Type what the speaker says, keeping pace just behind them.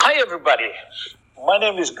everybody. My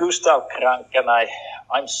name is Gustaf Kranck, and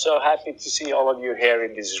I'm so happy to see all of you here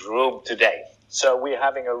in this room today. So we're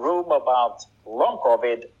having a room about long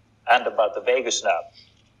COVID and about the vagus nerve.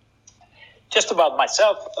 Just about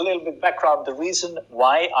myself, a little bit background. The reason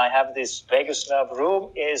why I have this vagus nerve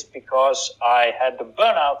room is because I had a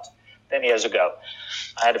burnout 10 years ago.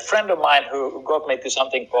 I had a friend of mine who got me to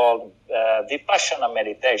something called Vipassana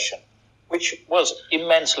meditation, which was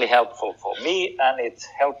immensely helpful for me, and it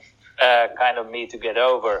helped me to get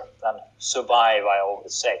over and survive, I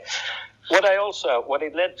always say. What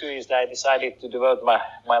it led to is that I decided to devote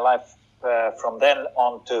my life from then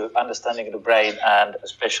on to understanding the brain, and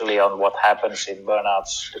especially on what happens in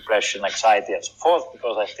burnouts, depression, anxiety, and so forth,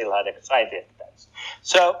 because I still had anxiety attacks.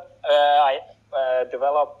 So I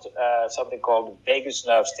developed something called vagus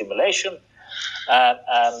nerve stimulation,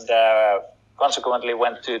 and consequently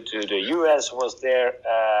went to the US, was there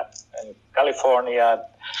in California,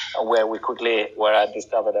 where I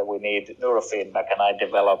discovered that we need neurofeedback, and I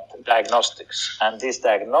developed diagnostics. And these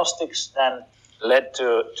diagnostics then led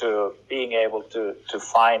to being able to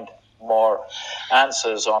find more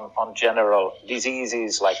answers on general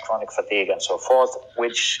diseases like chronic fatigue and so forth,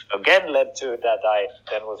 which again led to that I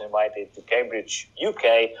then was invited to Cambridge,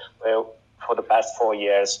 UK, where for the past 4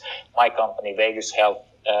 years, my company, Vagus Health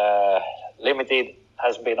Limited,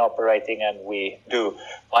 has been operating, and we do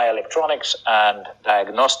bioelectronics and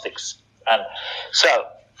diagnostics. And so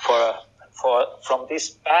from this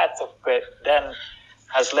path of then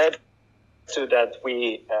has led to that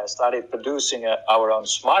we started producing our own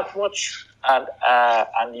smartwatch,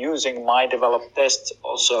 and using my developed test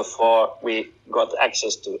also we got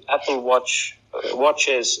access to Apple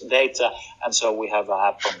watches data, and so we have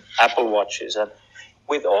Apple watches. And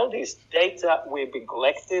with all this data we've been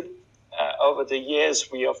collected over the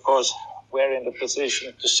years, we of course were in the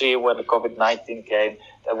position to see when the COVID-19 came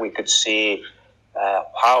that we could see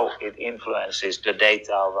how it influences the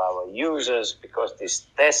data of our users, because this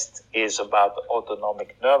test is about the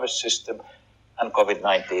autonomic nervous system, and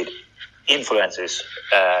COVID-19 influences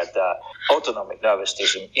the autonomic nervous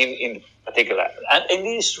system in particular. And in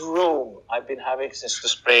this room I've been having since the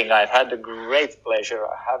spring, I've had the great pleasure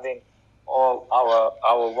of having all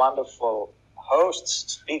our wonderful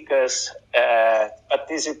hosts, speakers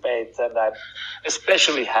participate, and I'm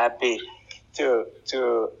especially happy to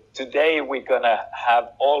today we're gonna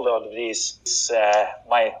have all of these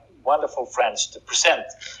my wonderful friends to present.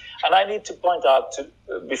 And I need to point out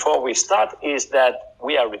before we start is that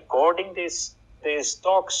we are recording these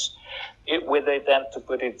talks with the intent to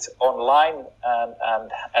put it online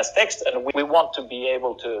and as text, and we want to be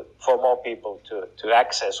able for more people to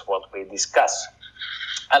access what we discuss.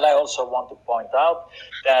 And I also want to point out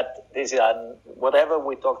that whatever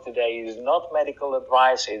we talk today is not medical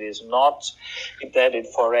advice. It is not intended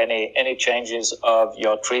for any changes of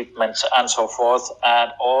your treatments and so forth.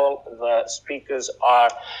 And all the speakers are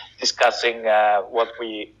discussing what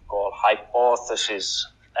we call hypothesis.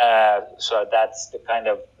 So that's the kind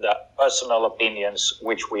of the personal opinions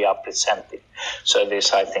which we are presenting. So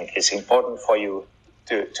this, I think, is important for you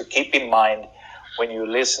to keep in mind when you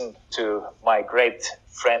listen to my great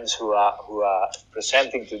friends who are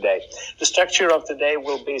presenting today. The structure of today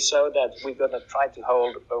will be so that we're going to try to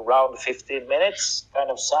hold around 15 minutes,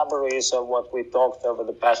 kind of summaries of what we talked over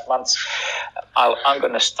the past months. I'm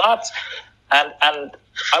going to start, and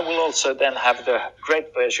I will also then have the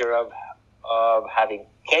great pleasure of having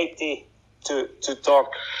Katie to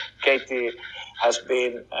talk. Katie has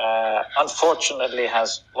been, unfortunately,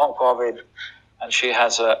 has long COVID, and she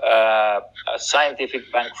has a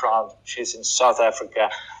scientific background. She's in South Africa,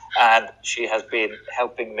 and she has been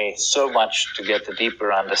helping me so much to get a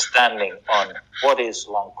deeper understanding on what is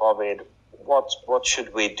long COVID, what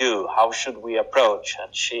should we do, how should we approach.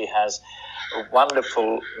 And she has a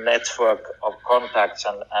wonderful network of contacts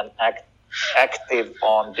and active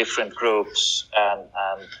on different groups and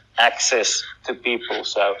access to people.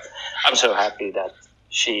 So I'm so happy that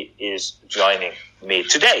she is joining me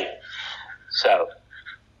today. So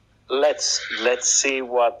let's see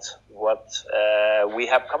what we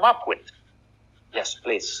have come up with. Yes,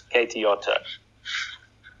 please, Katie, your turn.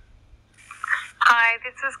 Hi,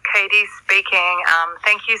 this is Katie speaking.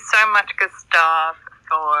 Thank you so much, Gustaf,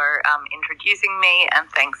 for introducing me, and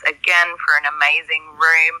thanks again for an amazing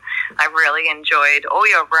room. I really enjoyed all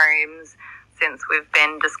your rooms since we've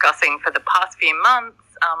been discussing for the past few months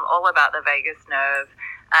all about the vagus nerve,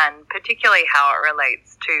 and particularly how it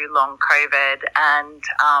relates to long COVID and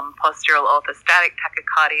postural orthostatic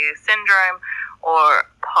tachycardia syndrome, or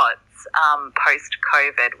POTS,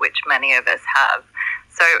 post-COVID, which many of us have.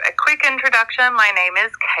 So a quick introduction, my name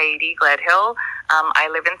is Katie Gledhill. I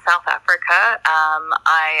live in South Africa.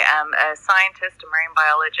 I am a scientist, a marine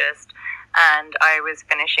biologist, and I was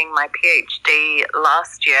finishing my PhD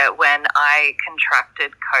last year when I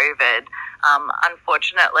contracted COVID.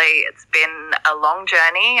 Unfortunately, it's been a long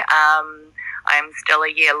journey. I'm still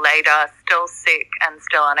a year later, still sick and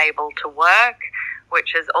still unable to work,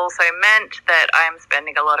 which has also meant that I'm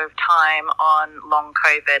spending a lot of time on long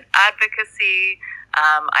COVID advocacy.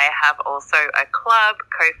 I have also a club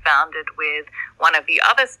co-founded with one of the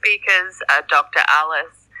other speakers, Dr.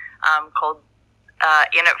 Alice, called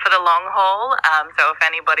In It for the Long Haul. So if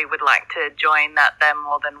anybody would like to join that, they're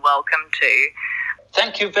more than welcome to.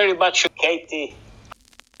 Thank you very much, Katie.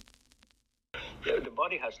 The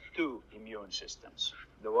body has two immune systems.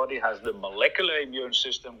 The body has the molecular immune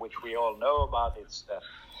system, which we all know about. It's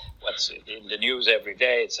what's in the news every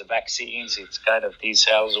day. It's the vaccines. It's kind of T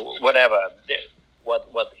cells, whatever.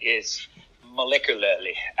 What is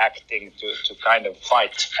molecularly acting to kind of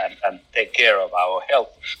fight and take care of our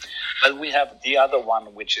health. But we have the other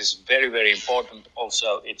one, which is very, very important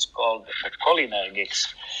also. It's called the cholinergic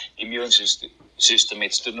immune system.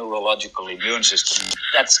 It's the neurological immune system.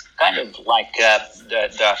 That's kind of like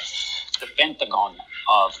the Pentagon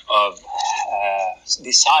of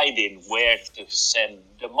deciding where to send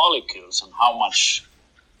the molecules and how much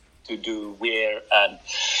to do where and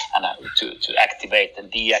to activate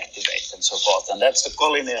and deactivate and so forth. And that's the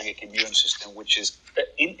cholinergic immune system, which is,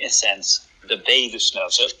 in a sense, the vagus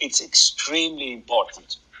nerve. So it's extremely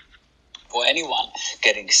important for anyone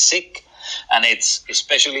getting sick. And it's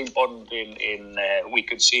especially important in we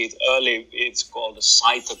could see it early. It's called a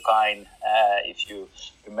cytokine. If you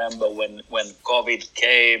remember when COVID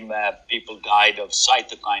came, people died of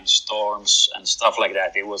cytokine storms and stuff like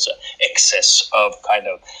that. It was an excess of kind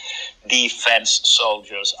of defense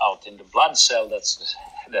soldiers out in the blood cell. That's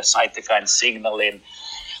the cytokine signaling.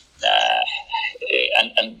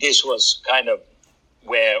 And this was kind of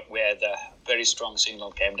where the very strong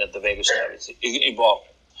signal came that the vagus nerve is involved.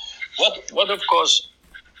 What of course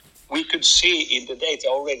we could see in the data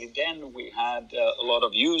already then, we had a lot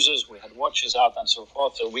of users, we had watches out and so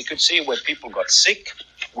forth, so we could see when people got sick.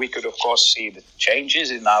 We could of course see the changes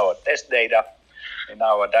in our test data, in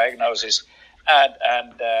our diagnosis,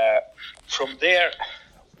 and from there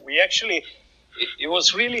we actually, it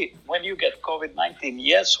was really, when you get COVID-19,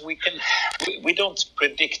 yes, we don't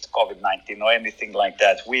predict COVID-19 or anything like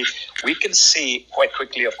that. We can see quite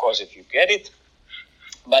quickly, of course, if you get it.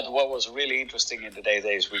 But what was really interesting in the data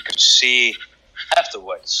is we could see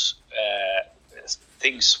afterwards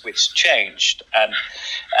things which changed,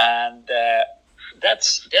 and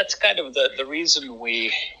that's kind of the reason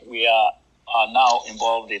we are now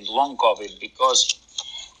involved in long COVID, because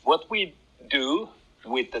what we do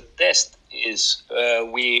with the test is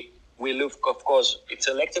we look, of course, it's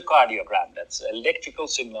electrocardiogram. That's electrical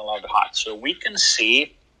signal of the heart, so we can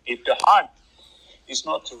see if the heart is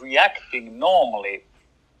not reacting normally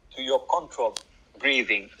to your controlled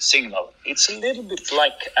breathing signal. It's a little bit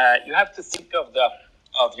like you have to think of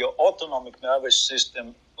your autonomic nervous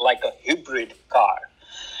system like a hybrid car.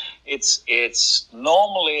 It's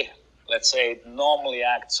normally, let's say, it normally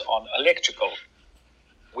acts on electrical.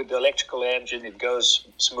 With the electrical engine, it goes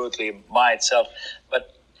smoothly by itself.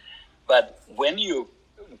 But when you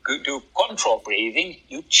do control breathing,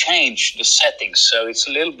 you change the settings. So it's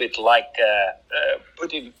a little bit like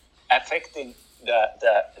affecting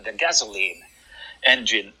the gasoline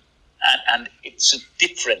engine, and it's a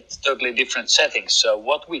totally different setting. So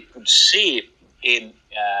what we could see in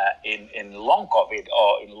long COVID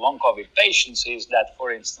or in long COVID patients is that,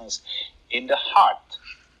 for instance, in the heart,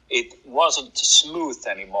 it wasn't smooth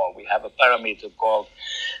anymore. We have a parameter called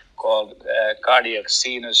cardiac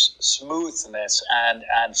sinus smoothness,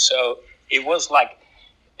 and so it was like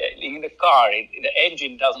in the car, the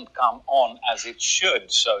engine doesn't come on as it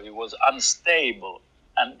should, so it was unstable.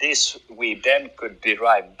 And this we then could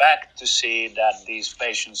derive back to see that these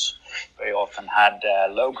patients very often had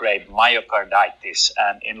low-grade myocarditis.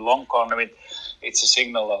 And in long COVID, it's a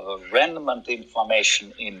signal of a remnant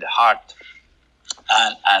inflammation in the heart.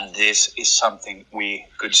 And this is something we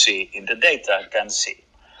could see in the data, can see.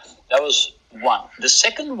 That was one. The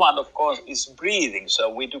second one, of course, is breathing. So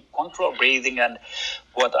we do control breathing, and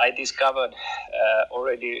what I discovered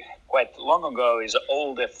already quite long ago is an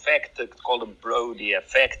old effect called a Brody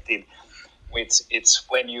effect, in which it's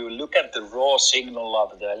when you look at the raw signal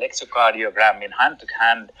of the electrocardiogram in hand to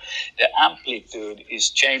hand, the amplitude is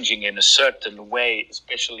changing in a certain way,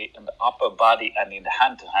 especially in the upper body and in the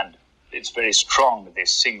hand to hand. It's very strong,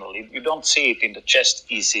 this signal. You don't see it in the chest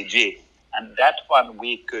ECG. And that one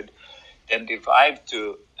we could then derived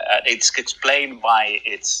to, it's explained by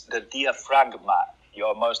the diaphragma,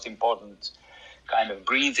 your most important kind of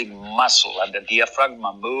breathing muscle, and the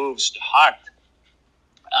diaphragma moves the heart.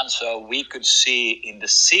 And so we could see in the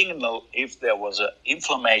signal if there was an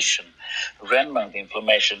inflammation, remnant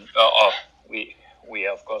inflammation. We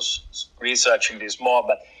of course researching this more,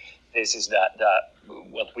 but this is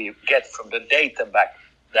what we get from the data back,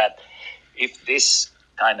 that if this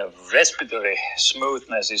kind of respiratory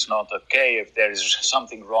smoothness is not okay, if there is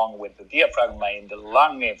something wrong with the diaphragma in the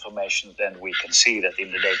lung inflammation, then we can see that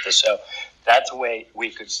in the data. So that way we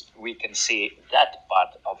can see that part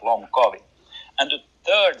of long COVID. And the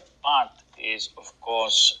third part is, of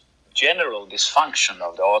course, general dysfunction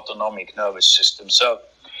of the autonomic nervous system. So,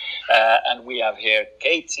 and we have here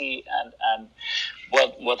Katie, and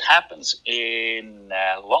what happens in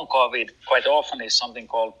long COVID quite often is something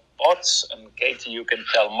called POTS, and Katie, you can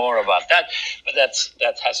tell more about that. But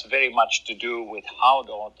that has very much to do with how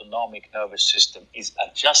the autonomic nervous system is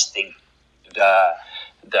adjusting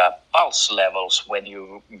the pulse levels when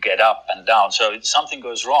you get up and down. So if something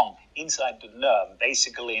goes wrong inside the nerve,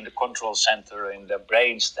 basically in the control center, in the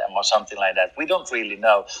brainstem or something like that, we don't really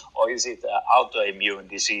know. Or is it an autoimmune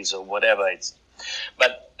disease or whatever it's.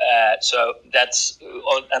 But so that's,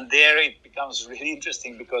 and there it becomes really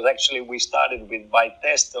interesting, because actually we started with by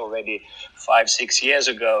test already 5-6 years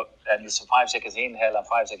ago, and it's a 5 seconds inhale and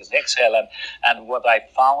 5 seconds exhale. And what I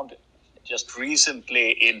found just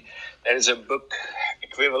recently there is a book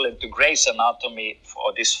equivalent to Gray's Anatomy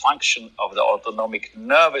for dysfunction of the autonomic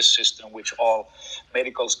nervous system, which all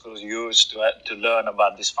medical schools use to learn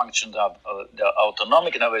about dysfunctions of the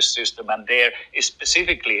autonomic nervous system. And there is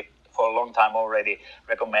specifically, for a long time already,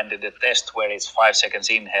 recommended a test where it's 5 seconds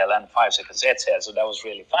inhale and 5 seconds exhale. So that was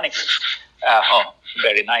really funny.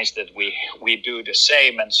 Very nice that we do the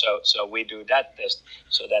same, and so we do that test.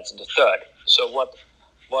 So that's the third. So what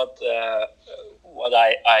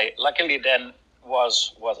I luckily then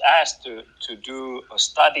was asked to do a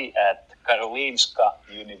study at Karolinska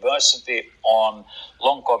University on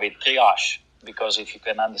long COVID triage, because if you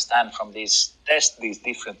can understand from these tests, these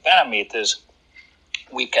different parameters,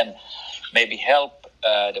 we can maybe help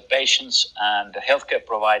the patients and the healthcare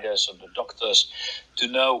providers or the doctors to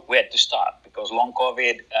know where to start, because long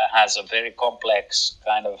COVID has a very complex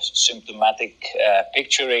kind of symptomatic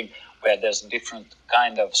picturing, where there's different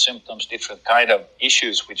kind of symptoms, different kind of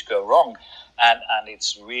issues which go wrong. And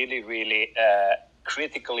it's really, really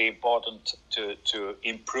critically important to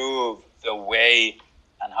improve the way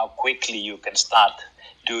and how quickly you can start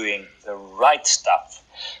doing the right stuff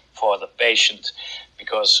for the patient,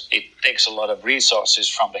 because it takes a lot of resources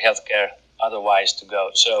from the healthcare otherwise to go.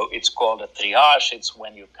 So it's called a triage. It's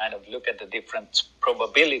when you kind of look at the different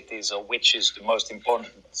probabilities of which is the most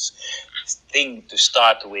important thing to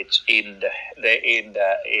start with in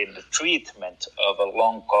the treatment of a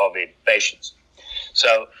long COVID patient.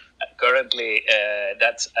 So currently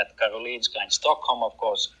that's at Karolinska in Stockholm. Of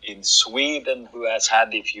course, in Sweden, who has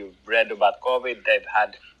had, if you've read about COVID, they've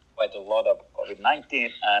had quite a lot of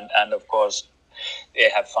COVID-19, and of course they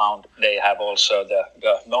have also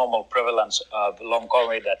the normal prevalence of long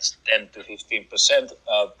COVID. That's 10 to 15%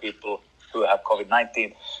 of people who have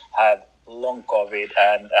COVID-19 have long COVID,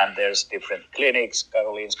 and there's different clinics.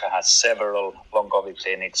 Karolinska has several long COVID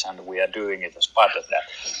clinics, and we are doing it as part of that.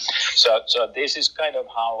 So this is kind of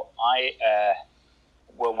how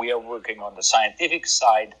we are working on the scientific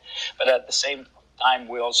side, but at the same time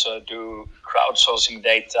we also do crowdsourcing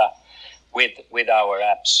data with our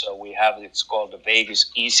apps. So we have, it's called the Vagal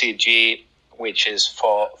ECG, which is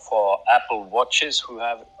for Apple Watches, who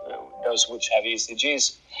have those which have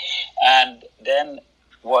ECGs. And then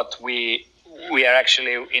what we are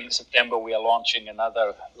actually, in September, we are launching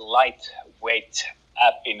another lightweight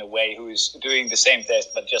app in a way, who is doing the same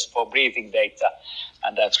test, but just for breathing data.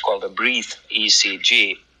 And that's called a Breathe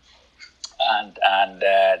ECG. And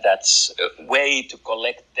that's a way to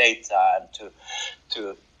collect data and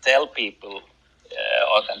to tell people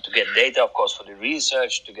and to get data, of course, for the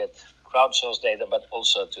research, to get crowdsourced data, but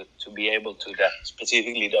also to be able to,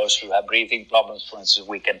 specifically those who have breathing problems, for instance,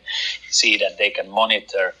 we can see that they can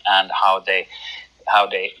monitor and how they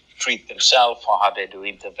treat themselves, or how they do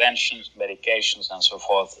interventions, medications, and so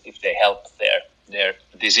forth, if they help their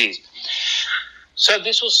disease. So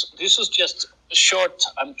this was just short.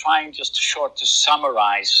 I'm trying just short to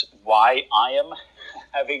summarize why I am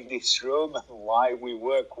having this room, why we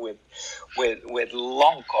work with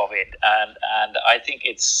long COVID, and I think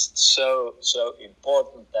it's so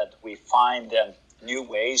important that we find new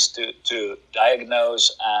ways to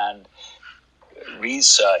diagnose and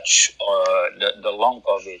research the long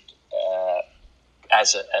COVID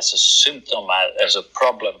as a symptom, as a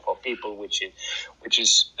problem for people, which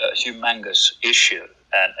is a humongous issue,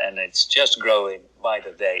 and it's just growing by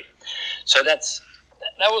the day. So that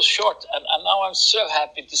was short, and now I'm so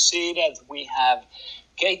happy to see that we have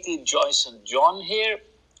Katie, Joyce, and John here,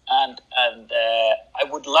 and I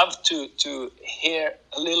would love to hear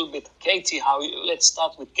a little bit, Katie. Let's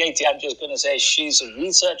start with Katie. I'm just going to say she's a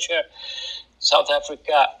researcher, South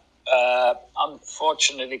Africa.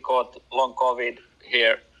 Unfortunately caught long COVID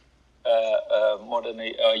here more than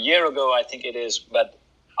a year ago, I think it is, but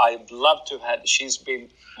I'd love to have, she's been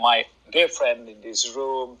my dear friend in this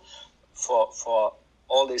room for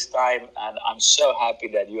all this time, and I'm so happy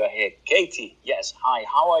that you are here. Katie, yes, hi,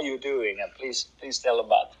 how are you doing? And please tell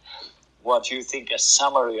about what you think a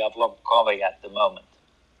summary of long COVID at the moment.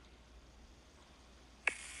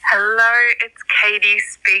 Hello, it's Katie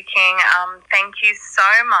speaking. Thank you so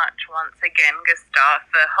much once again, Gustaf,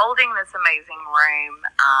 for holding this amazing room.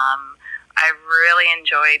 I've really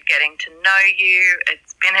enjoyed getting to know you.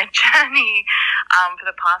 It's been a journey for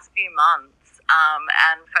the past few months.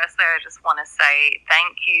 And firstly, I just want to say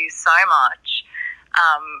thank you so much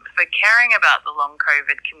for caring about the long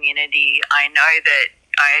COVID community. I know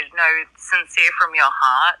sincere from your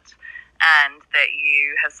heart, and that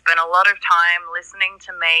you have spent a lot of time listening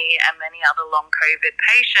to me and many other long COVID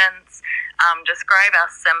patients describe our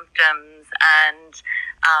symptoms, and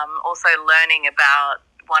also learning about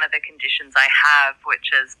one of the conditions I have,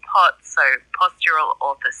 which is POTS, so postural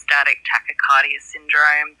orthostatic tachycardia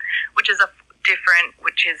syndrome, which is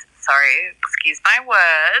excuse my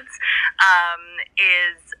words,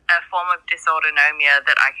 is a form of dysautonomia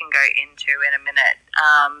that I can go into in a minute.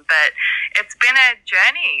 But it's been a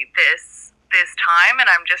journey this time, and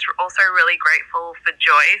I'm just also really grateful for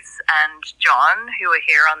Joyce and John, who are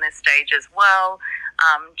here on this stage as well.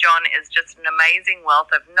 John is just an amazing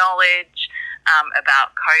wealth of knowledge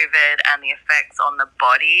about COVID and the effects on the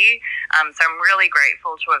body. So I'm really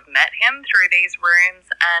grateful to have met him through these rooms,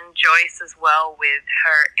 and Joyce as well with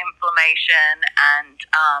her inflammation and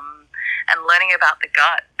learning about the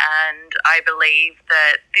gut. And I believe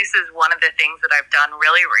that this is one of the things that I've done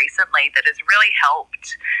really recently that has really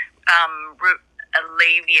helped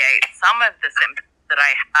alleviate some of the symptoms that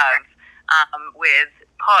I have with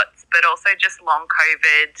POTS, but also just long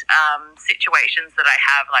COVID situations that I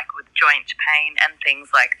have, like with joint pain and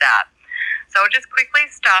things like that. So I'll just quickly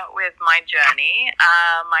start with my journey.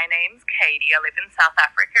 My name's Katie. I live in South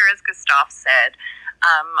Africa, as Gustaf said.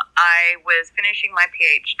 I was finishing my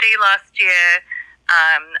PhD last year.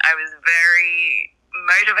 I was very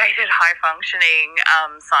motivated, high-functioning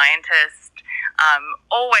scientist,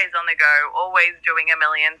 always on the go, always doing a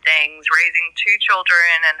million things, raising 2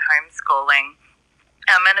 children and homeschooling.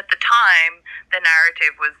 And at the time, the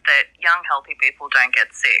narrative was that young, healthy people don't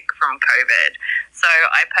get sick from COVID. So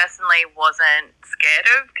I personally wasn't scared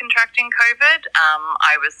of contracting COVID.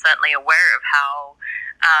 I was certainly aware of how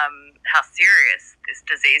serious this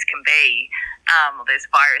disease can be, or this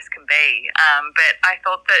virus can be. But I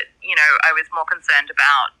thought that, I was more concerned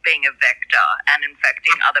about being a vector and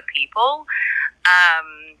infecting other people.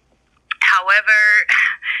 However,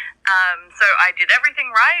 so I did everything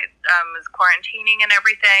right, was quarantining and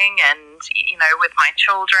everything, and, with my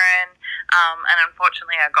children, and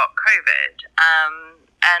unfortunately I got COVID.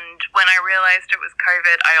 And when I realized it was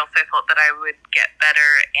COVID, I also thought that I would get better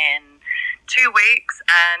in 2 weeks,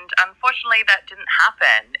 and unfortunately that didn't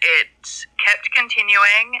happen. It kept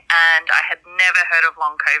continuing, and I had never heard of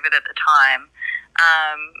long COVID at the time.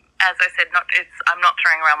 As I said, I'm not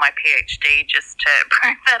throwing around my PhD just to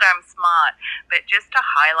prove that I'm smart, but just to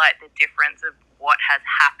highlight the difference of what has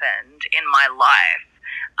happened in my life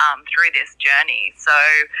through this journey. So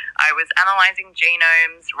I was analyzing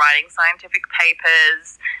genomes, writing scientific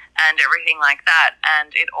papers, and everything like that,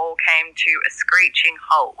 and it all came to a screeching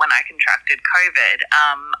halt when I contracted COVID.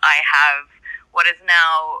 I have what is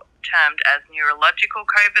now termed as neurological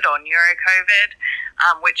COVID or neuro-COVID,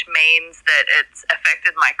 which means that it's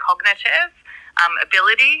affected my cognitive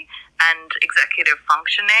ability and executive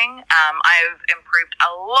functioning. I've improved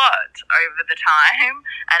a lot over the time,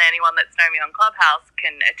 and anyone that's known me on Clubhouse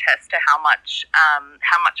can attest to how much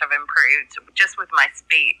I've improved just with my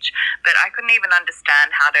speech. But I couldn't even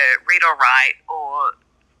understand how to read or write or,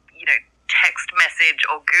 text message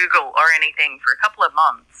or Google or anything for a couple of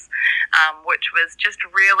months, which was just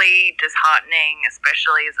really disheartening,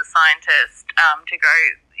 especially as a scientist, to go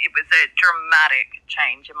it was a dramatic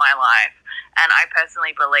change in my life. And I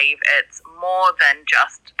personally believe it's more than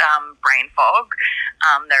just brain fog.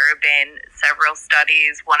 There have been several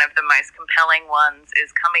studies. One of the most compelling ones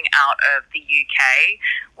is coming out of the UK,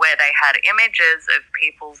 where they had images of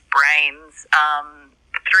people's brains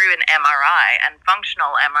through an MRI and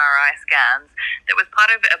functional MRI scans that was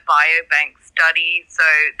part of a biobank study. So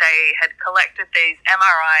they had collected these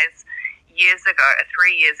MRIs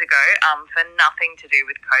 3 years ago, for nothing to do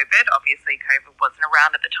with COVID. Obviously, COVID wasn't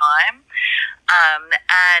around at the time.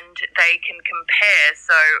 And they can compare,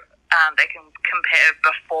 they can compare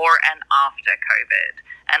before and after COVID,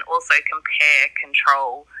 and also compare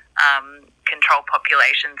control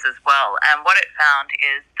populations as well. And what it found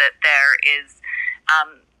is that there is,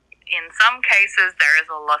 in some cases, there is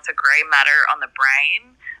a lot of grey matter on the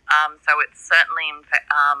brain. So it's certainly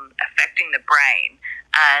affecting the brain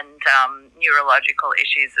and neurological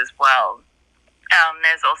issues as well.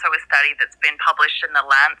 There's also a study that's been published in the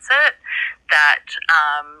Lancet that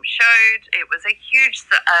showed it was a huge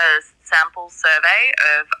sample survey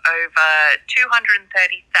of over 230,000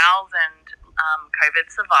 COVID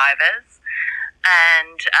survivors,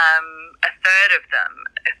 and a third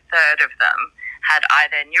of them had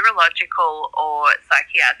either neurological or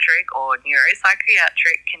psychiatric or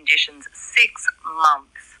neuropsychiatric conditions 6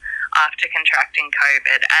 months after contracting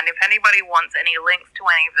COVID. And if anybody wants any links to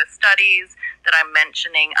any of the studies that I'm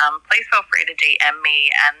mentioning, please feel free to DM me,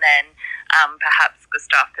 and then perhaps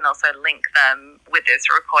Gustaf can also link them with this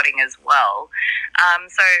recording as well.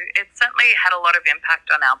 So it certainly had a lot of impact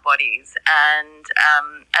on our bodies. And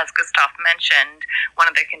as Gustaf mentioned, one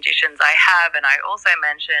of the conditions I have, and I also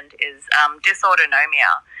mentioned, is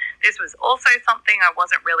dysautonomia. This was also something I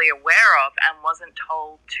wasn't really aware of and wasn't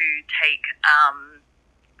told to take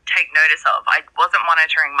notice of. I wasn't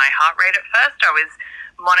monitoring my heart rate at first. I was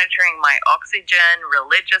monitoring my oxygen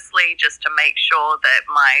religiously just to make sure that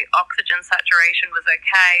my oxygen saturation was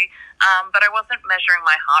okay, but I wasn't measuring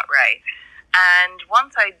my heart rate. And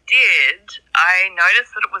once I did, I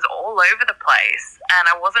noticed that it was all over the place,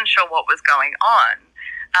 and I wasn't sure what was going on.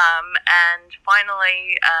 And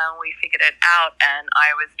finally, we figured it out, and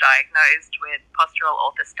I was diagnosed with postural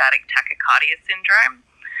orthostatic tachycardia syndrome,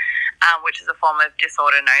 which is a form of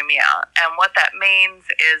dysautonomia. And what that means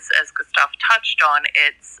is, as Gustaf touched on,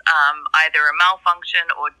 it's either a malfunction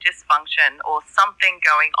or dysfunction or something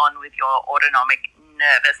going on with your autonomic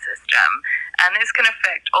nervous system. And this can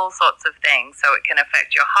affect all sorts of things. So it can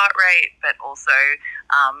affect your heart rate, but also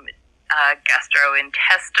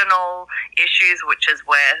gastrointestinal issues, which is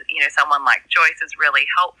where, someone like Joyce is really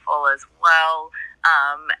helpful as well.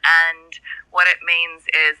 And what it means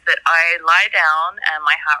is that I lie down and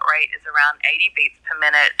my heart rate is around 80 beats per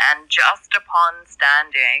minute, and just upon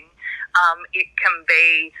standing, it can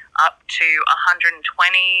be up to 120,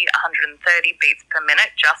 130 beats per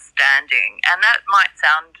minute just standing. And that might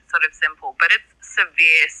sound sort of simple, but it's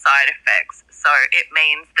severe side effects. So it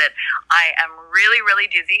means that I am really, really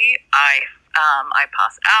dizzy. I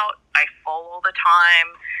pass out. I fall all the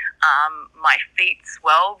time. My feet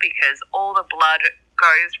swell because all the blood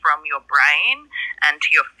goes from your brain and to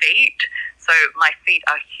your feet. So my feet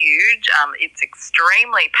are huge. It's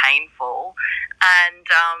extremely painful. And,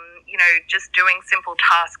 just doing simple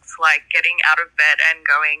tasks like getting out of bed and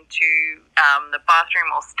going to the bathroom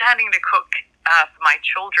or standing to cook for my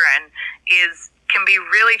children can be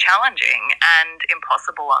really challenging and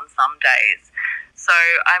impossible on some days. So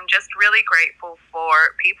I'm just really grateful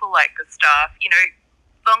for people like Gustaf.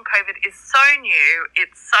 Long COVID is so new.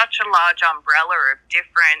 It's such a large umbrella of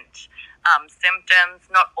different symptoms.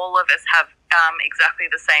 Not all of us have exactly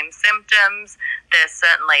the same symptoms. There's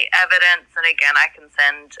certainly evidence, and again, I can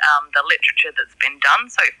send the literature that's been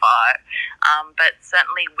done so far. But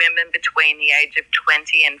certainly women between the age of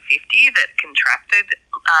 20 and 50 that contracted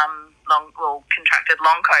long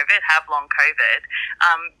COVID, have long COVID,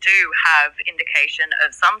 do have indication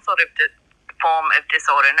of some sort of form of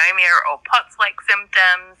dysautonomia or POTS-like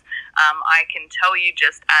symptoms. I can tell you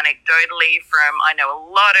just anecdotally I know a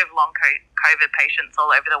lot of long COVID patients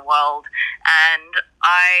all over the world, and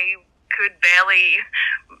I could barely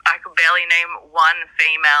name one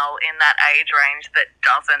female in that age range that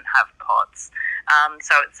doesn't have POTS.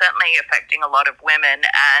 So it's certainly affecting a lot of women,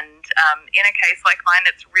 and in a case like mine,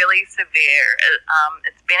 it's really severe.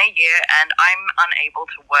 It's been a year, and I'm unable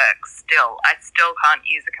to work still. I still can't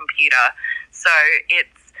use a computer. So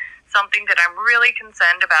it's something that I'm really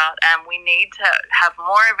concerned about, and we need to have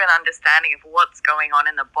more of an understanding of what's going on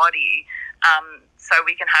in the body so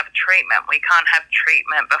we can have treatment. We can't have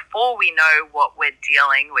treatment before we know what we're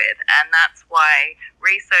dealing with. And that's why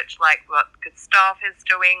research like what Gustaf is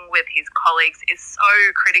doing with his colleagues is so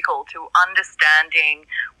critical to understanding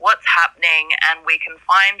what's happening, and we can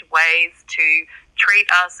find ways to treat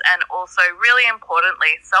us and also, really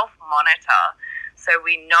importantly, self-monitor. So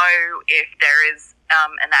we know if there is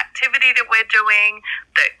an activity that we're doing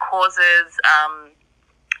that causes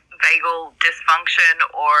vagal dysfunction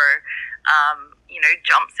or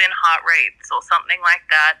jumps in heart rates or something like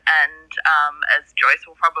that. And as Joyce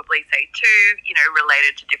will probably say too,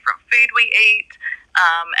 related to different food we eat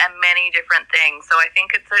and many different things. So I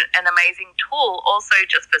think it's an amazing tool also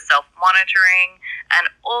just for self-monitoring, and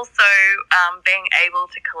also being able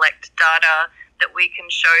to collect data that we can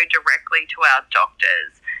show directly to our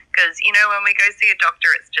doctors. Because, when we go see a doctor,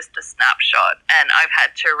 it's just a snapshot. And I've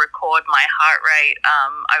had to record my heart rate.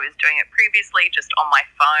 I was doing it previously just on my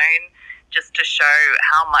phone, just to show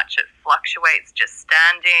how much it fluctuates just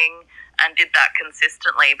standing, and did that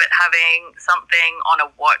consistently. But having something on a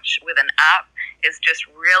watch with an app is just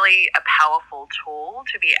really a powerful tool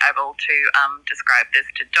to be able to describe this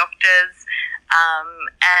to doctors.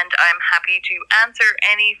 And I'm happy to answer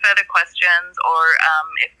any further questions, or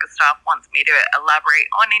if Gustaf wants me to elaborate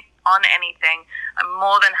on anything, I'm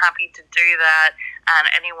more than happy to do that. And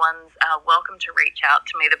anyone's welcome to reach out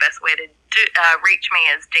to me. The best way to reach me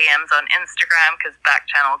is DMs on Instagram, because back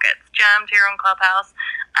channel gets jammed here on Clubhouse.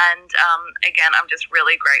 And again, I'm just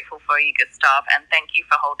really grateful for you, Gustaf, and thank you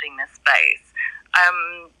for holding this space.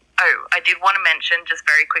 I did want to mention just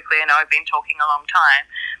very quickly, I know I've been talking a long time,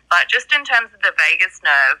 but just in terms of the vagus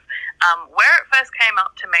nerve, where it first came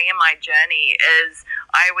up to me in my journey is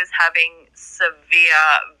I was having severe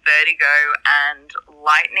vertigo and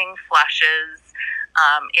lightning flashes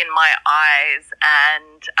in my eyes,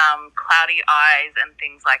 and cloudy eyes and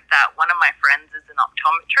things like that. One of my friends is an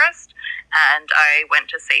optometrist, and I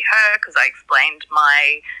went to see her because I explained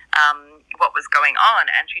my what was going on,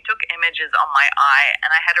 and she took images on my eye, and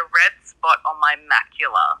I had a red spot on my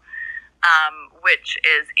macula, which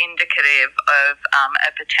is indicative of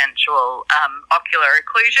a potential ocular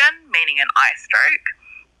occlusion, meaning an eye stroke.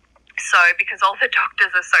 So because all the doctors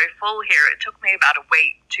are so full here, it took me about a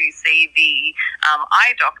week to see the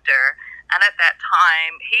eye doctor. And at that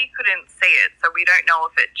time, he couldn't see it. So we don't know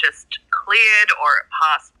if it just cleared or it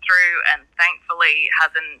passed through, and thankfully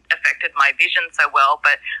hasn't affected my vision so well.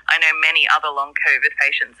 But I know many other long COVID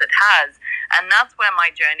patients it has. And that's where my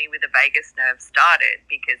journey with the vagus nerve started,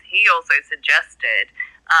 because he also suggested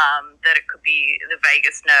that it could be the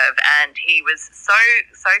vagus nerve. And he was so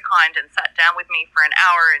kind and sat down with me for an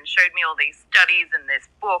hour and showed me all these studies and this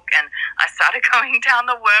book. And I started going down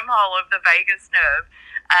the wormhole of the vagus nerve.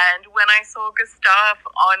 And when I saw Gustaf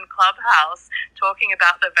on Clubhouse talking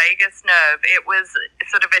about the vagus nerve, it was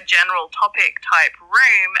sort of a general topic type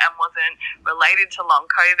room and wasn't related to long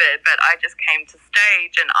COVID, but I just came to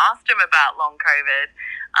stage and asked him about long COVID.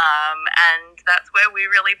 And that's where we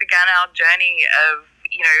really began our journey of,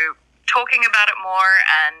 talking about it more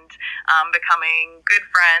and becoming good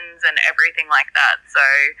friends and everything like that. So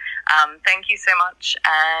thank you so much.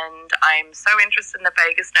 And I'm so interested in the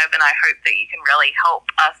vagus nerve, and I hope that you can really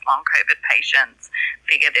help us long COVID patients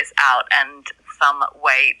figure this out and some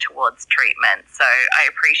way towards treatment. So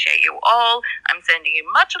I appreciate you all. I'm sending you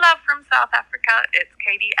much love from South Africa. It's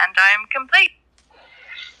Katie, and I am complete.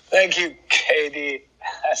 Thank you, Katie.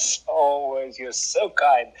 As always, you're so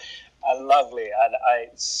kind and lovely, and I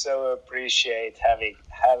so appreciate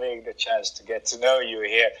having the chance to get to know you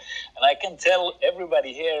here. And I can tell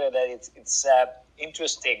everybody here that it's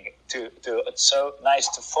interesting it's so nice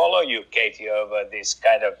to follow you, Katie, over this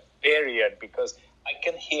kind of period, because I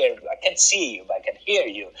can see you, I can hear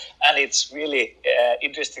you, and it's really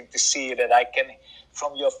interesting to see that I can,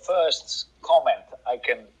 from your first comment, I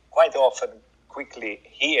can quite often quickly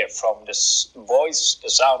hear from the voice, the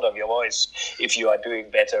sound of your voice, if you are doing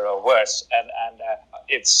better or worse. And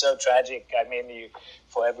it's so tragic. I mean,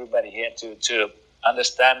 for everybody here to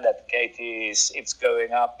understand that Katie it's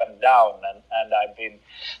going up and down. And I've been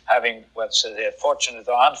having what's a fortunate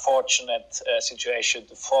or unfortunate situation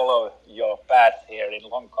to follow your path here in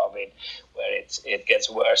long COVID, where it gets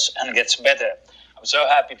worse and gets better. I'm so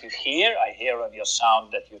happy to hear. I hear on your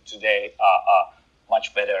sound that you today are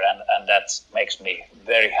much better, and that makes me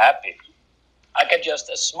very happy. I can just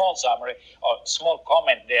a small summary or small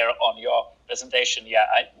comment there on your presentation. Yeah,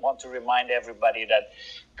 I want to remind everybody that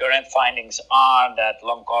current findings are that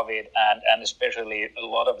long COVID and especially a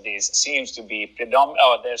lot of these seems to be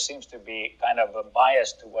there seems to be kind of a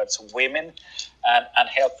bias towards women and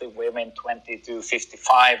healthy women 20 to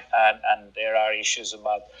 55, and there are issues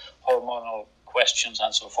about hormonal questions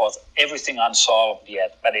and so forth. Everything unsolved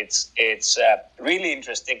yet, but it's really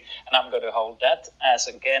interesting, and I'm going to hold that as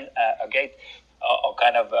again a gate or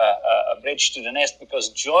kind of a bridge to the next, because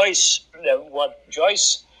Joyce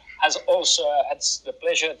has also had the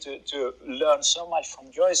pleasure to learn so much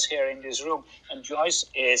from Joyce here in this room. And Joyce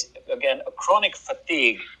is, again, a chronic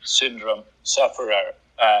fatigue syndrome sufferer,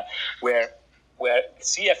 where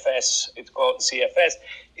CFS, it's called CFS,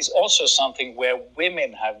 is also something where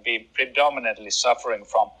women have been predominantly suffering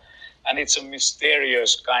from. And it's a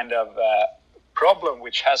mysterious kind of problem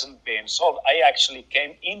which hasn't been solved. I actually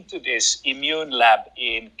came into this immune lab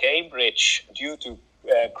in Cambridge due to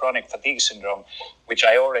chronic fatigue syndrome, which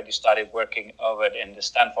I already started working over in the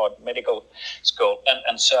Stanford Medical School.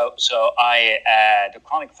 And so the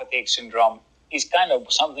chronic fatigue syndrome is kind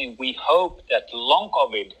of something we hope that long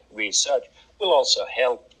COVID research will also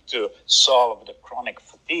help to solve the chronic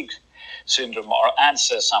fatigue syndrome or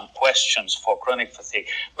answer some questions for chronic fatigue.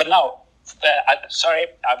 But now, sorry,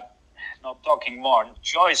 I'm not talking more.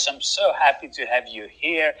 Joyce, I'm so happy to have you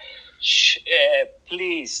here.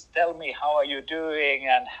 Please tell me, how are you doing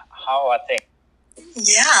and how are things?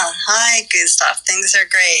 Yeah, hi, Gustaf. Things are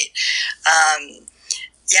great.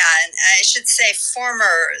 And I should say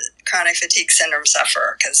former chronic fatigue syndrome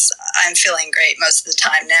sufferer, because I'm feeling great most of the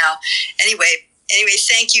time now. Anyway,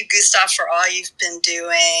 thank you, Gustaf, for all you've been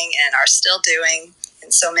doing and are still doing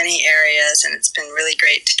in so many areas, and it's been really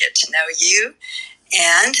great to get to know you,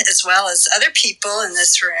 and as well as other people in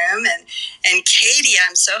this room. And Katie,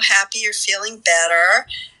 I'm so happy you're feeling better.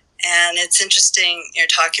 And it's interesting, you're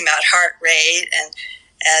talking about heart rate, and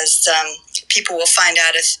as people will find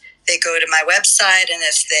out if they go to my website and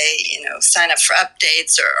if they, sign up for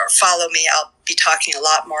updates or follow me, I'll be talking a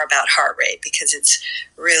lot more about heart rate, because it's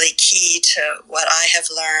really key to what I have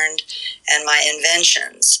learned and my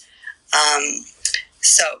inventions.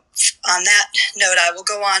 So on that note, I will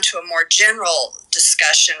go on to a more general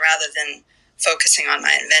discussion rather than focusing on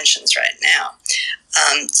my inventions right now.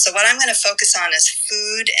 So what I'm going to focus on is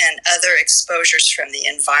food and other exposures from the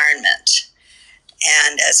environment.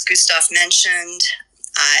 And as Gustaf mentioned,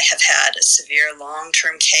 I have had a severe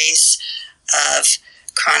long-term case of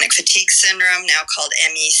chronic fatigue syndrome, now called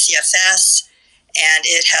ME/CFS, and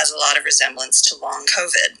it has a lot of resemblance to long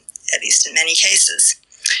COVID, at least in many cases.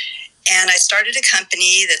 And I started a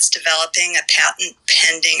company that's developing a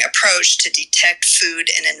patent-pending approach to detect food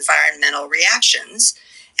and environmental reactions.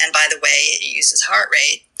 And by the way, it uses heart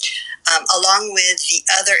rate, along with the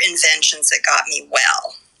other inventions that got me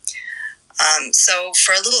well. So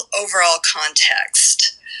for a little overall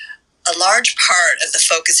context, a large part of the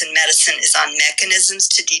focus in medicine is on mechanisms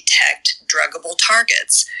to detect druggable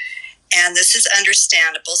targets. And this is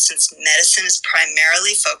understandable since medicine is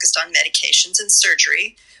primarily focused on medications and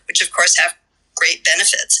surgery, which of course have great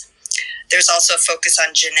benefits. There's also a focus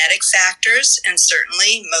on genetic factors, and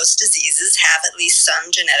certainly most diseases have at least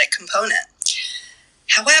some genetic component.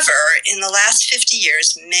 However, in the last 50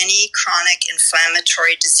 years, many chronic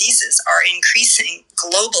inflammatory diseases are increasing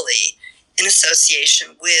globally in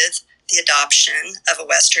association with the adoption of a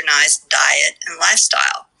westernized diet and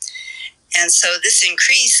lifestyle. And so this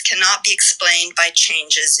increase cannot be explained by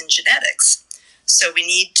changes in genetics. So we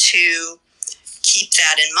need to keep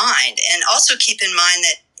that in mind, and also keep in mind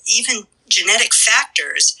that even genetic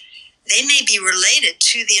factors, they may be related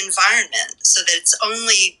to the environment, so that it's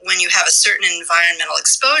only when you have a certain environmental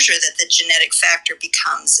exposure that the genetic factor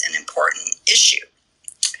becomes an important issue.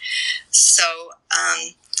 So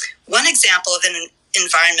one example of an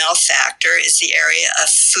environmental factor is the area of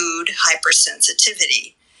food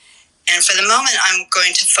hypersensitivity. And for the moment, I'm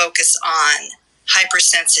going to focus on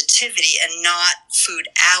hypersensitivity and not food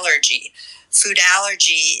allergy. Food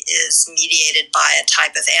allergy is mediated by a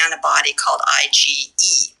type of antibody called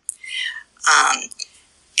IgE.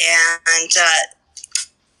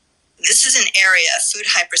 This is an area of food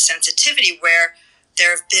hypersensitivity where there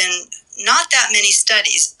have been not that many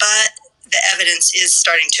studies, but the evidence is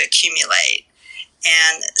starting to accumulate.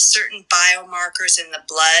 And certain biomarkers in the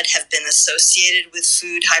blood have been associated with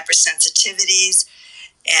food hypersensitivities.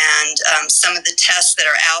 And some of the tests that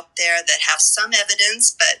are out there that have some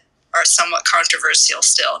evidence, but are somewhat controversial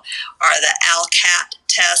still, are the ALCAT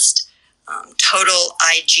test, total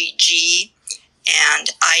IgG, and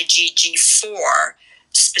IgG4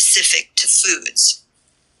 specific to foods.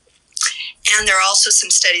 And there are also some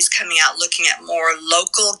studies coming out looking at more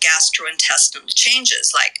local gastrointestinal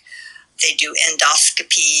changes like They do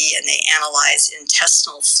endoscopy, and they analyze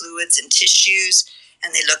intestinal fluids and tissues,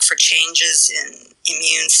 and they look for changes in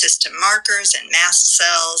immune system markers and mast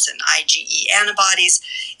cells and IgE antibodies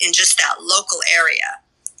in just that local area.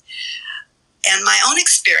 And my own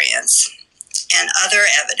experience and other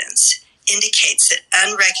evidence indicates that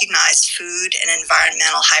unrecognized food and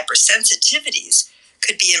environmental hypersensitivities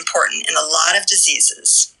could be important in a lot of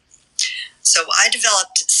diseases. So I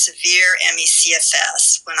developed severe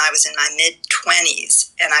ME/CFS when I was in my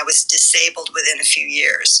mid-20s, and I was disabled within a few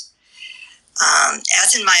years.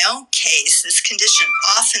 As in my own case, this condition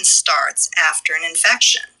often starts after an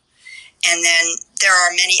infection. And then there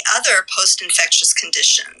are many other post-infectious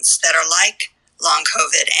conditions that are like long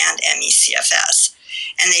COVID and ME/CFS.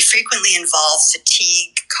 And they frequently involve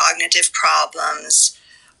fatigue, cognitive problems,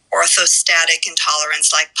 orthostatic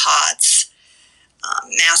intolerance like POTS,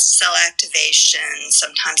 mast cell activation,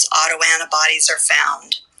 sometimes autoantibodies are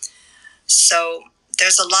found. So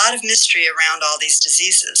there's a lot of mystery around all these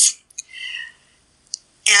diseases.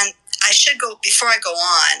 And before I go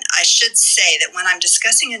on, I should say that when I'm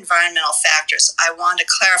discussing environmental factors, I want to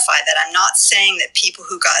clarify that I'm not saying that people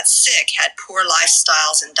who got sick had poor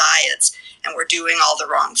lifestyles and diets and were doing all the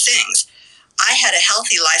wrong things. I had a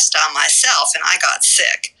healthy lifestyle myself, and I got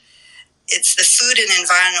sick. It's the food and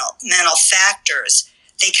environmental factors.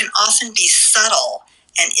 They can often be subtle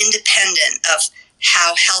and independent of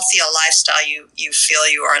how healthy a lifestyle you feel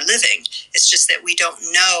you are living. It's just that we don't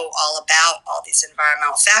know all about all these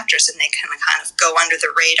environmental factors, and they can kind of go under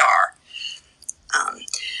the radar.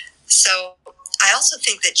 So I also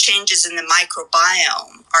think that changes in the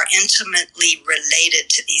microbiome are intimately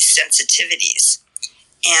related to these sensitivities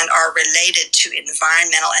and are related to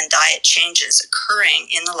environmental and diet changes occurring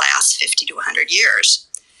in the last 50 to 100 years.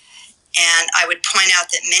 And I would point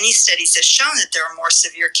out that many studies have shown that there are more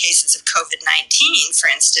severe cases of COVID-19, for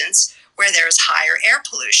instance, where there is higher air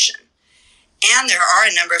pollution. And there are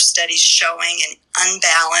a number of studies showing an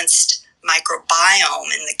unbalanced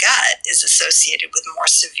microbiome in the gut is associated with more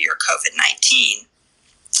severe COVID-19.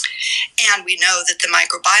 And we know that the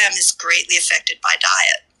microbiome is greatly affected by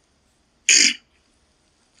diet.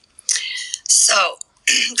 So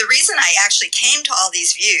the reason I actually came to all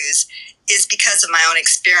these views is because of my own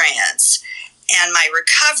experience and my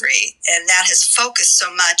recovery, and that has focused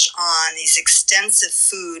so much on these extensive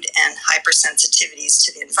food and hypersensitivities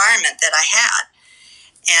to the environment that I had.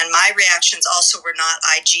 And my reactions also were not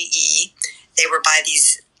IgE. They were by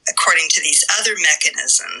these, according to these other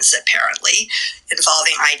mechanisms, apparently,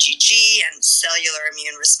 involving IgG and cellular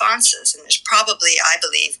immune responses. And there's probably, I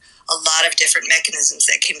believe, a lot of different mechanisms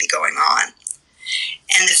that can be going on.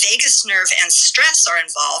 And the vagus nerve and stress are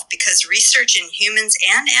involved because research in humans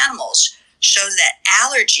and animals shows that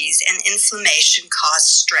allergies and inflammation cause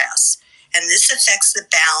stress. And this affects the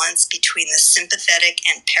balance between the sympathetic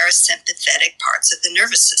and parasympathetic parts of the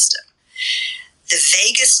nervous system. The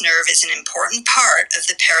vagus nerve is an important part of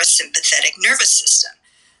the parasympathetic nervous system.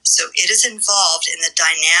 So it is involved in the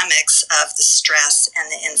dynamics of the stress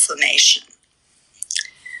and the inflammation.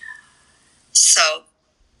 So,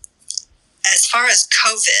 as far as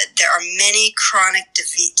COVID, there are many chronic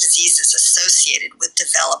diseases associated with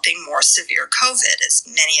developing more severe COVID, as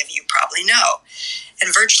many of you probably know.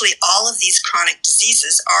 And virtually all of these chronic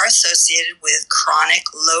diseases are associated with chronic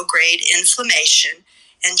low-grade inflammation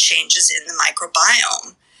and changes in the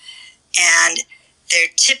microbiome. And they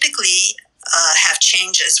typically have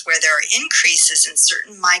changes where there are increases in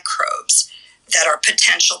certain microbes that are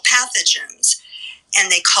potential pathogens,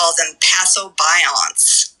 and they call them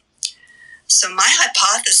pathobionts. So my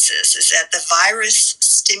hypothesis is that the virus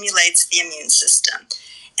stimulates the immune system,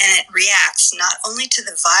 and it reacts not only to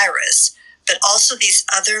the virus, but also these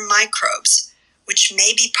other microbes, which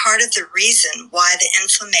may be part of the reason why the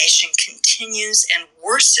inflammation continues and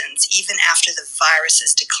worsens even after the virus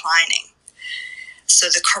is declining. So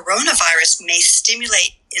the coronavirus may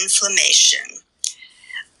stimulate inflammation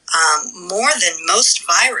more than most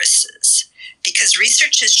viruses, because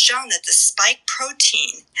research has shown that the spike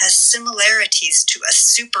protein has similarities to a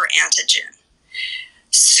superantigen.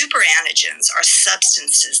 Superantigens are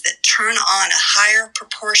substances that turn on a higher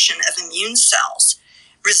proportion of immune cells,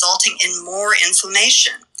 resulting in more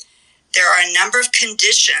inflammation. There are a number of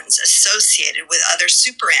conditions associated with other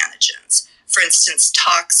superantigens. For instance,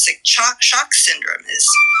 toxic shock syndrome is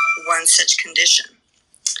one such condition.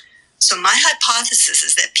 So my hypothesis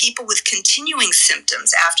is that people with continuing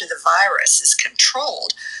symptoms after the virus is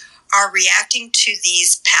controlled are reacting to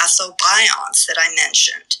these pathobionts that I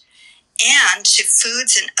mentioned, and to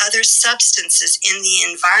foods and other substances in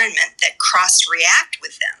the environment that cross-react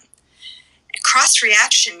with them.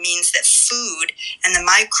 Cross-reaction means that food and the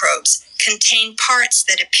microbes contain parts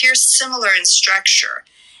that appear similar in structure,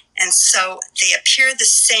 and so they appear the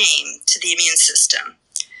same to the immune system.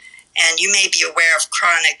 And you may be aware of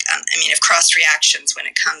cross reactions when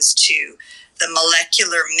it comes to the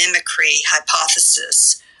molecular mimicry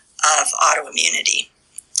hypothesis of autoimmunity.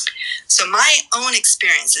 So my own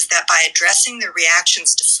experience is that by addressing the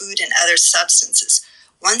reactions to food and other substances,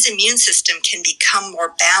 one's immune system can become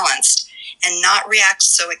more balanced and not react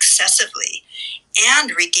so excessively,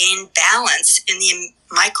 and regain balance in the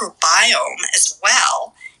microbiome as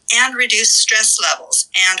well, and reduce stress levels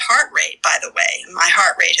and heart rate, by the way. My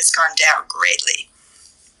heart rate has gone down greatly.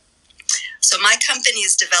 So my company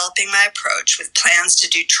is developing my approach with plans to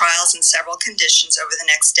do trials in several conditions over the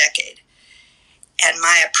next decade. And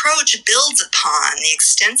my approach builds upon the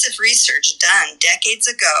extensive research done decades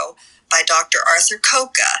ago by Dr. Arthur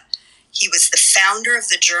Koka. He was the founder of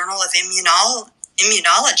the Journal of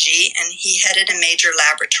Immunology, and he headed a major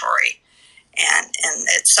laboratory. And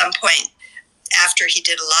at some point, after he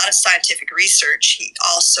did a lot of scientific research, he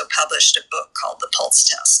also published a book called The Pulse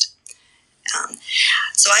Test.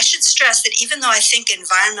 So I should stress that even though I think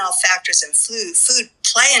environmental factors in food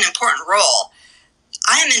play an important role,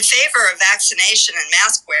 I am in favor of vaccination and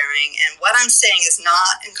mask wearing, and what I'm saying is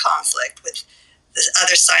not in conflict with the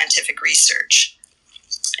other scientific research.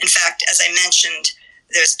 In fact, as I mentioned,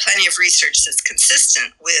 there's plenty of research that's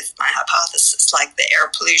consistent with my hypothesis, like the air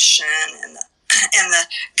pollution and the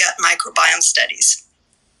gut microbiome studies.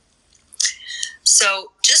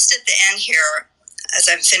 So just at the end here, as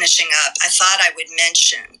I'm finishing up, I thought I would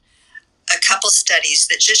mention a couple studies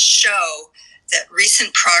that just show that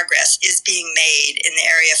recent progress is being made in the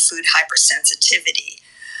area of food hypersensitivity,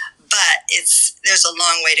 but there's a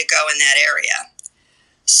long way to go in that area.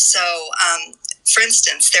 So, for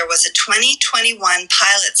instance, there was a 2021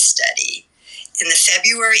 pilot study in the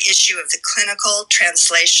February issue of the Clinical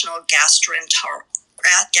Translational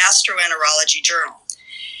Gastroenterology Journal.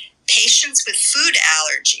 Patients with food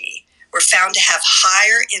allergy were found to have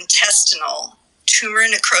higher intestinal tumor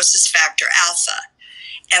necrosis factor alpha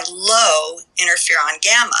and low interferon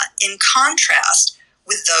gamma, in contrast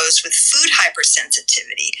with those with food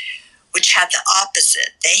hypersensitivity, which had the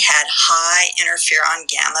opposite. They had high interferon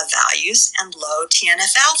gamma values and low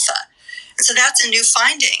TNF alpha. And so that's a new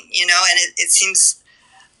finding, and it seems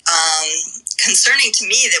concerning to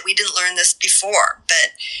me that we didn't learn this before,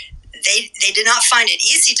 but they did not find it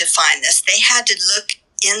easy to find this. They had to look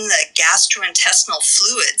in the gastrointestinal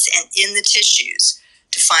fluids and in the tissues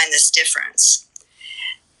to find this difference.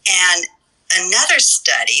 And another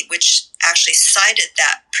study, which actually cited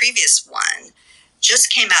that previous one,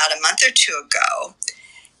 just came out a month or two ago,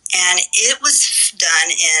 and it was done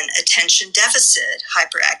in attention deficit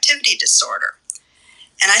hyperactivity disorder.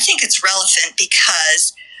 And I think it's relevant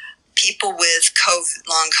because people with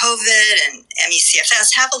long COVID and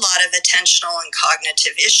ME/CFS have a lot of attentional and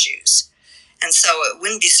cognitive issues. And so it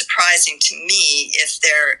wouldn't be surprising to me if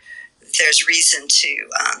there's reason to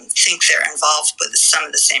think they're involved with some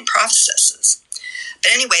of the same processes.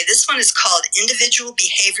 But anyway, this one is called Individual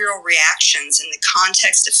Behavioral Reactions in the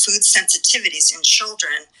Context of Food Sensitivities in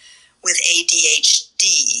Children with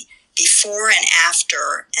ADHD Before and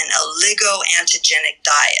After an Oligoantigenic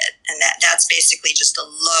Diet. And that's basically just a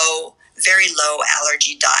very low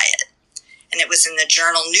allergy diet. And it was in the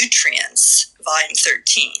journal Nutrients, volume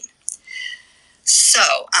 13. So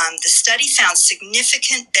the study found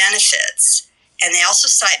significant benefits, and they also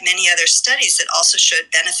cite many other studies that also showed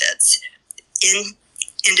benefits in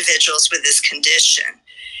individuals with this condition.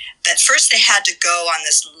 But first they had to go on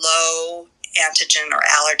this low antigen or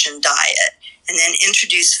allergen diet and then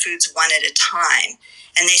introduce foods one at a time.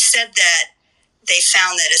 And they said that they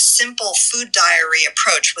found that a simple food diary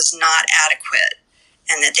approach was not adequate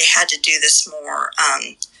and that they had to do this more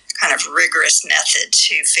kind of rigorous method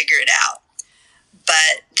to figure it out.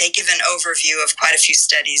 But they give an overview of quite a few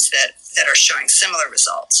studies that are showing similar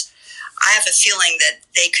results. I have a feeling that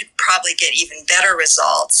they could probably get even better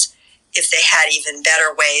results if they had even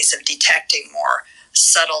better ways of detecting more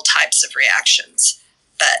subtle types of reactions.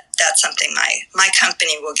 But that's something my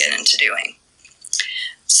company will get into doing.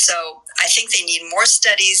 So I think they need more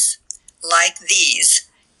studies like these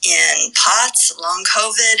in POTS, long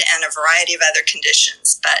COVID, and a variety of other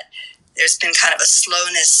conditions. But there's been kind of a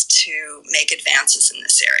slowness to make advances in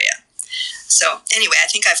this area. So anyway, I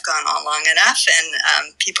think I've gone on long enough,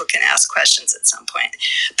 and people can ask questions at some point.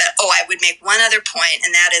 But I would make one other point,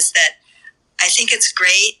 and that is that I think it's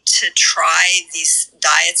great to try these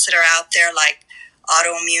diets that are out there, like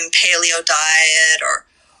autoimmune paleo diet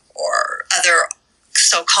or other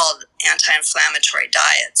so-called anti-inflammatory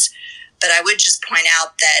diets. But I would just point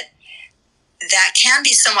out that that can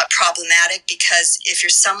be somewhat problematic, because if you're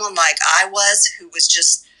someone like I was, who was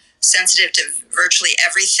just sensitive to virtually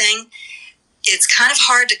everything, it's kind of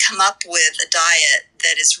hard to come up with a diet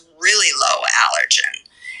that is really low allergen.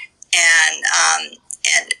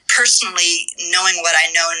 And personally, knowing what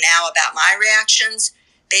I know now about my reactions,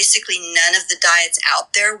 basically none of the diets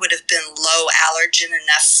out there would have been low allergen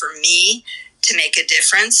enough for me to make a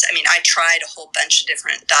difference. I mean, I tried a whole bunch of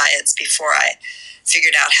different diets before I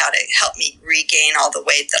figured out how to help me regain all the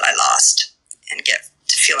weight that I lost and get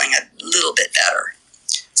to feeling a little bit better.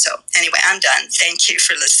 So anyway, I'm done. Thank you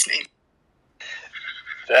for listening.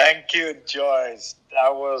 Thank you, Joyce.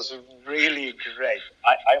 That was really great.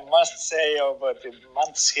 I must say, over the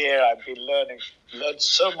months here, I've been learned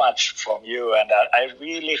so much from you, and I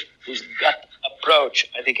really, this gut approach,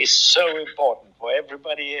 I think, is so important for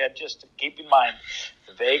everybody here. Just to keep in mind,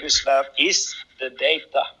 the vagus nerve is the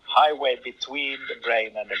data highway between the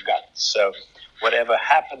brain and the gut. So whatever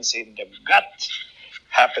happens in the gut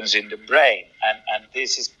happens in the brain, and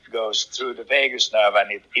this goes through the vagus nerve,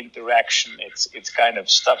 and interaction, it's kind of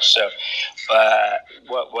stuff. So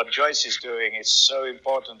what Joyce is doing is so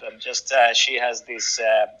important, and just she has this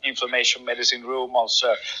inflammation medicine room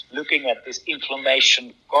also looking at this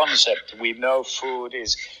inflammation concept. We know food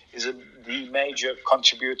is the major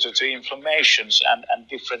contributor to inflammations and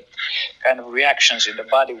different kind of reactions in the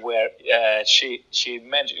body, where she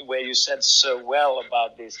mentioned, where you said so well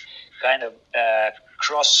about this kind of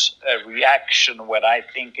cross reaction. What I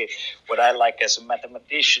like as a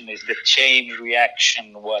mathematician is the chain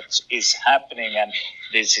reaction, what is happening, and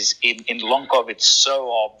this is in long COVID so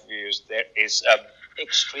obvious. There is a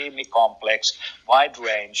extremely complex, wide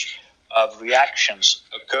range of reactions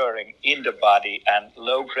occurring in the body, and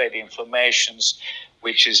low-grade inflammations,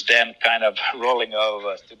 which is then kind of rolling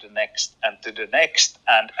over to the next and to the next.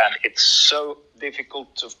 And it's so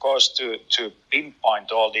difficult, of course, to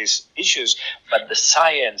pinpoint all these issues. But the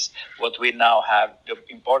science, what we now have, the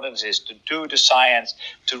importance is to do the science,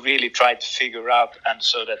 to really try to figure out, and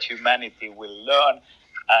so that humanity will learn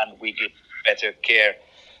and we get better care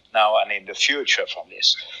now and in the future from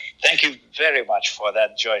this. Thank you very much for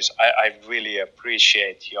that, Joyce. I really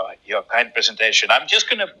appreciate your kind presentation. I'm just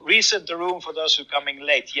going to reset the room for those who are coming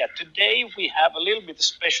late. Yeah, today we have a little bit of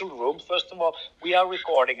special room. First of all, we are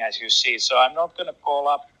recording, as you see, so I'm not going to call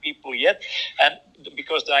up people yet. And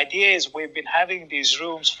because the idea is we've been having these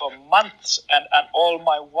rooms for months, and all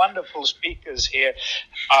my wonderful speakers here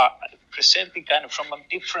are presenting kind of from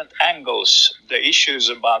different angles the issues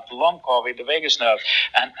about long COVID, the vagus nerve,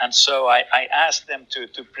 and so I asked them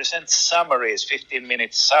to present summaries,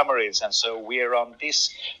 15-minute summaries, and so we're on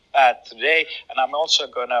this path today. And I'm also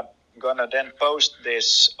gonna then post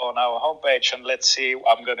this on our homepage, and let's see,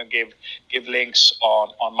 I'm gonna give links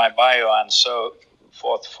on my bio and so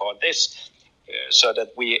forth for this. So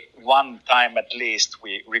that we, one time at least,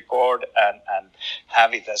 we record and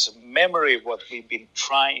have it as a memory what we've been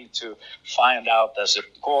trying to find out as the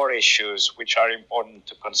core issues which are important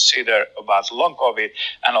to consider about long COVID,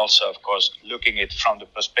 and also, of course, looking at it from the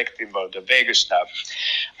perspective of the vagus nerve.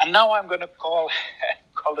 And now I'm going to call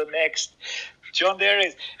the next. John, there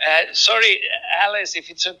is. Sorry, Alice, if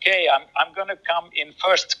it's okay, I'm going to come in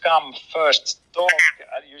first come, first talk.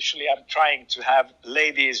 Usually I'm trying to have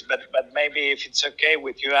ladies, but maybe if it's okay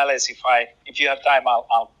with you, Alice, if you have time,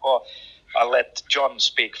 I'll let John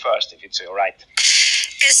speak first, if it's all right.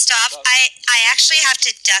 Gustaf, I actually have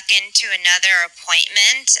to duck into another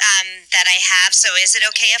appointment that I have, so is it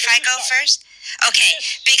okay if I go first? Okay,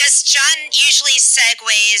 because John usually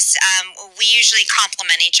segues, we usually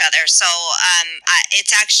complement each other, so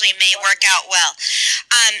it actually may work out well.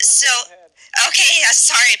 Okay,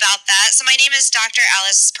 sorry about that. So my name is Dr.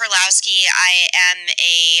 Alice Perlowski. I am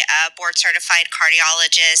a board-certified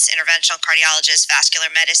cardiologist, interventional cardiologist,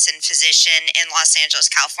 vascular medicine physician in Los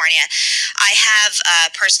Angeles, California. I have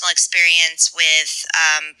personal experience with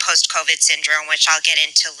post-COVID syndrome, which I'll get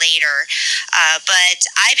into later. But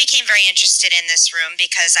I became very interested in this room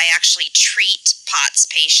because I actually treat POTS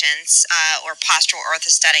patients or postural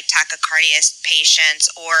orthostatic tachycardia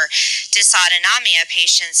patients or dysautonomia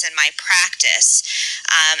patients in my practice.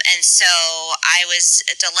 And so I was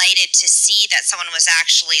delighted to see that someone was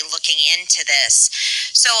actually looking into this.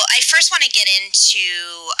 So I first want to get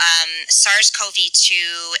into SARS-CoV-2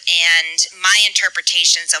 and my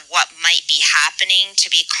interpretations of what might be happening to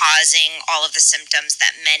be causing all of the symptoms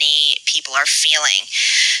that many people are feeling.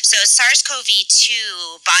 So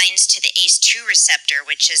SARS-CoV-2 binds to the ACE2 receptor receptor,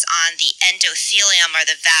 which is on the endothelium or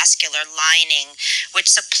the vascular lining, which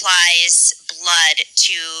supplies blood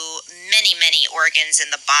to many, many organs in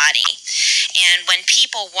the body. And when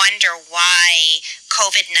people wonder why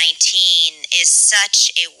COVID-19 is such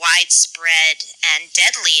a widespread and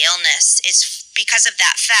deadly illness, it's because of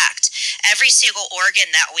that fact. Every single organ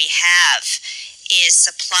that we have is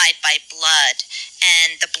supplied by blood,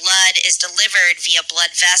 and the blood is delivered via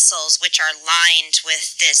blood vessels, which are lined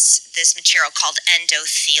with this material called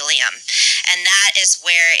endothelium. And that is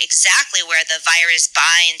exactly where the virus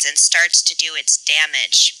binds and starts to do its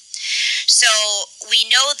damage. So we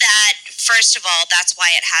know that, first of all, that's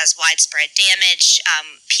why it has widespread damage.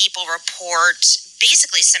 People report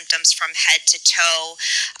basically symptoms from head to toe.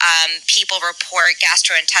 People report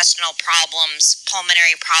gastrointestinal problems,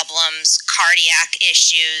 pulmonary problems, cardiac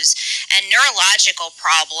issues, and neurological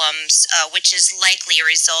problems, which is likely a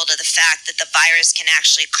result of the fact that the virus can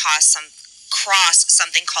actually cross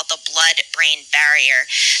something called the blood-brain barrier.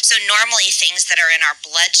 So normally things that are in our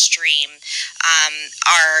bloodstream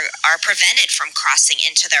are prevented from crossing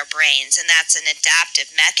into their brains, and that's an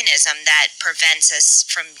adaptive mechanism that prevents us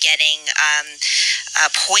from getting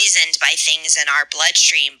poisoned by things in our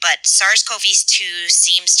bloodstream. But SARS-CoV-2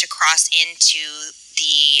 seems to cross into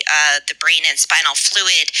the brain and spinal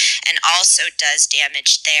fluid and also does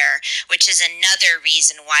damage there, which is another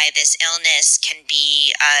reason why this illness can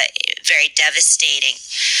be very devastating.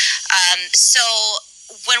 So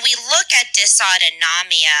when we look at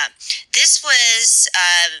dysautonomia, this was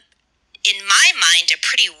in my mind, a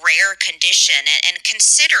pretty rare condition and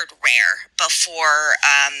considered rare before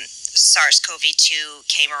SARS-CoV-2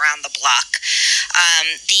 came around the block.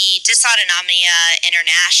 The Dysautonomia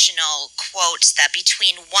International quotes that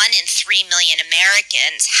between 1 and 3 million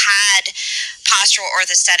Americans had postural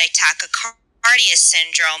orthostatic tachycardia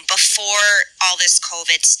syndrome before all this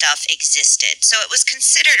COVID stuff existed. So it was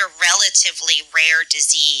considered a relatively rare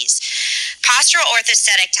disease. Postural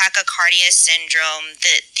orthostatic tachycardia syndrome,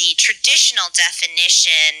 the traditional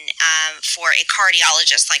definition for a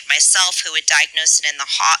cardiologist like myself who would diagnose it in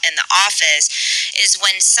the office is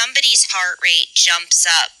when somebody's heart rate jumps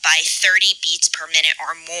up by 30 beats per minute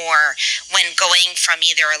or more when going from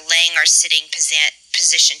either a laying or sitting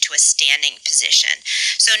position to a standing position.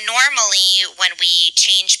 So normally when we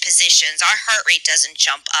change positions, our heart rate doesn't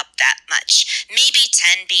jump up that much. Maybe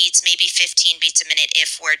 10 beats, maybe 15 beats a minute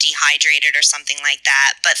if we're dehydrated or something like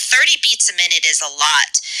that. But 30 beats a minute is a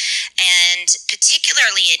lot. And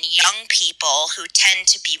particularly in young people who tend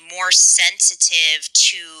to be more sensitive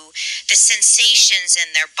to the sensations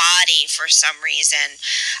in their body for some reason,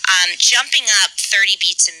 jumping up 30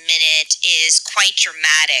 beats a minute is quite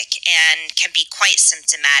dramatic and can be quite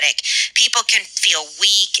symptomatic. People can feel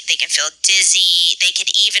weak, they can feel dizzy, they could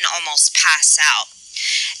even almost pass out.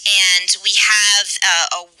 And we have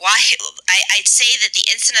I'd say that the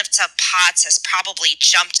incidence of POTS has probably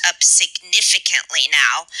jumped up significantly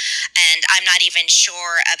now, and I'm not even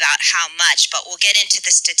sure about how much, but we'll get into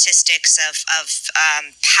the statistics of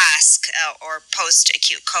PASC or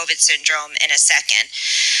post-acute COVID syndrome in a second.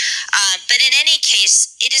 But in any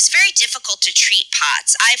case, it is very difficult to treat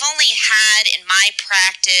POTS. I've only had in my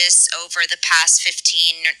practice over the past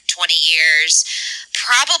 15, 20 years,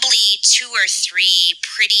 probably 2 or 3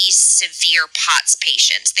 pretty severe POTS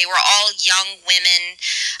patients. They were all young women.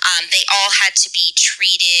 They all had to be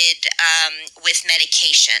treated with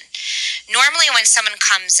medication. Normally when someone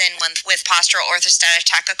comes in with postural orthostatic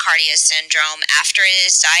tachycardia syndrome, after it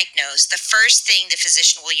is diagnosed, the first thing the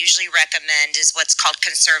physician will usually recommend is what's called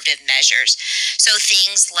conservative measures. So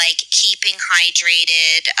things like keeping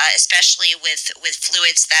hydrated, especially with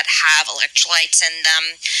fluids that have electrolytes in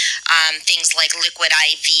them, things like liquid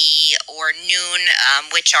IV or Noon,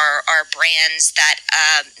 which are brands that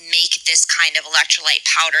make this kind of electrolyte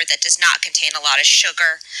powder that does not contain a lot of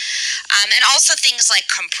sugar. And also things like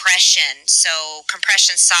compression, so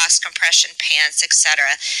compression socks, compression pants,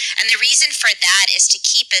 etc. And the reason for that is to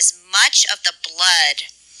keep as much of the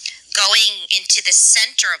blood going into the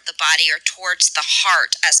center of the body or towards the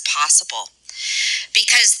heart as possible.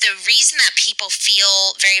 Because the reason that people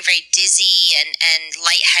feel very, very dizzy and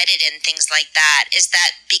lightheaded and things like that is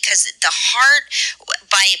that because the heart,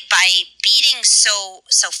 by beating so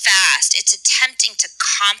fast, it's attempting to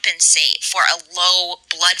compensate for a low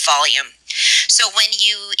blood volume. So when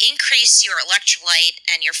you increase your electrolyte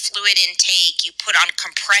and your fluid intake, you put on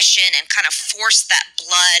compression and kind of force that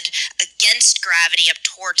blood against gravity up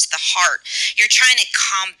towards the heart. You're trying to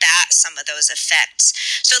combat some of those effects.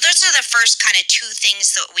 So those are the first kind of two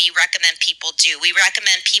things that we recommend people do. We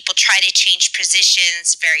recommend people try to change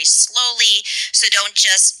positions very slowly. So don't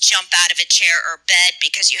just jump out of a chair or bed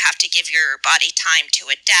because you have to give your body time to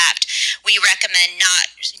adapt. We recommend not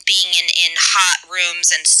being in hot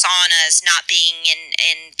rooms and saunas, not being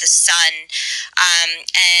in the sun.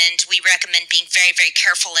 And we recommend being very, very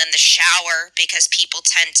careful in the shower because people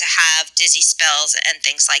tend to have dizzy spells and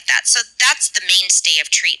things like that. So that's the mainstay of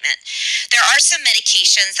treatment. There are some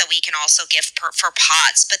medications that we can also give for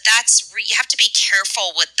POTS, but you have to be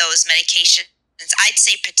careful with those medications. I'd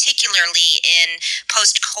say particularly in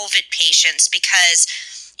post-COVID patients, because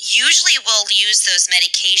usually we'll use those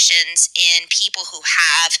medications in people who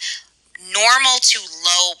have normal to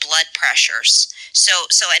low blood pressures. So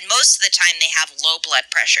and most of the time they have low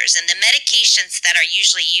blood pressures, and the medications that are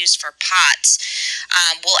usually used for POTS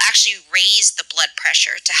will actually raise the blood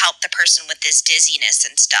pressure to help the person with this dizziness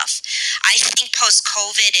and stuff. I think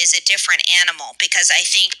post-COVID is a different animal because I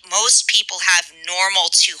think most people have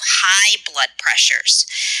normal to high blood pressures.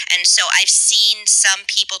 And so I've seen some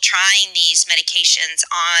people trying these medications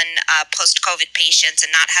on post-COVID patients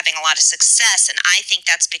and not having a lot of success, and I think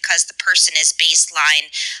that's because the person is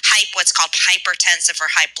baseline what's called hypertensive or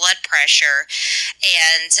high blood pressure,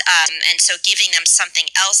 and so giving them something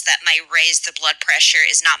else that might raise the blood pressure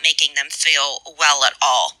is not making them feel well at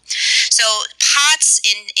all. So POTS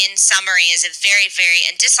in summary is a very, very,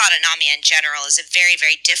 and dysautonomia in general is a very,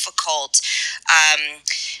 very difficult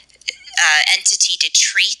entity to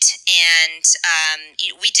treat, and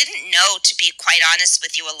we didn't know, to be quite honest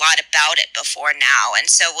with you, a lot about it before now. And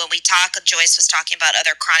so when Joyce was talking about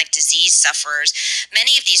other chronic disease sufferers,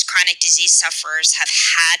 many of these chronic disease sufferers have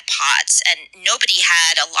had POTS, and nobody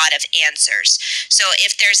had a lot of answers. So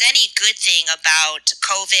if there's any good thing about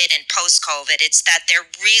COVID and post-COVID, it's that there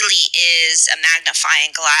really is a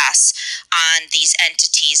magnifying glass on these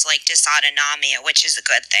entities like dysautonomia, which is a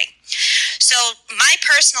good thing. So my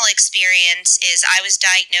personal experience is I was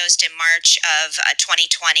diagnosed in March of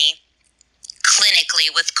 2020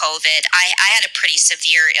 clinically with COVID. I had a pretty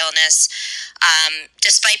severe illness.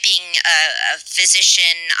 Despite being a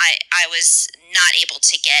physician, I was not able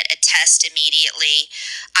to get a test immediately.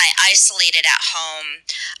 I isolated at home.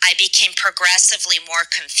 I became progressively more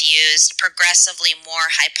confused, progressively more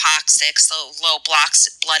hypoxic, so low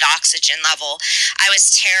blood oxygen level. I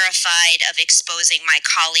was terrified of exposing my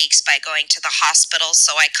colleagues by going to the hospital,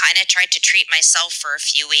 so I kind of tried to treat myself for a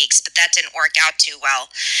few weeks, but that didn't work out too well.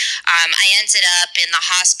 I ended up in the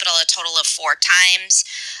hospital a total of 4 times.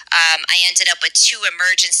 I ended up with 2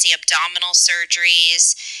 emergency abdominal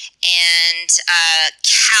surgeries and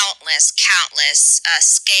countless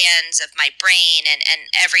scans of my brain and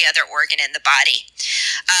every other organ in the body.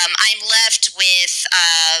 I'm left with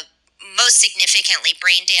most significantly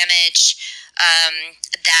brain damage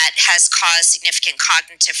that has caused significant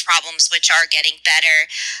cognitive problems, which are getting better.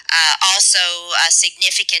 Also,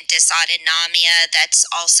 significant dysautonomia that's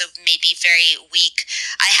also made me very weak.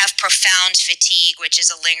 I have profound fatigue, which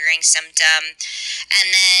is a lingering symptom.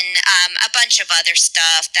 And then a bunch of other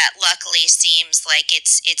stuff that luckily seems like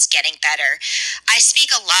it's getting better. I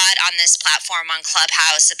speak a lot on this platform on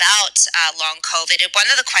Clubhouse about long COVID. And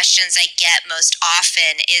one of the questions I get most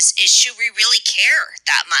often is should we really care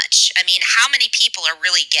that much? I mean, how many people are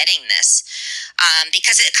really getting this?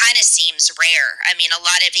 Because it kind of seems rare. I mean, a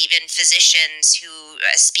lot of even physicians who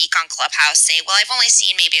speak on Clubhouse say, well, I've only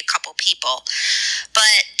seen maybe a couple people.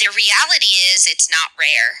 But the reality is it's not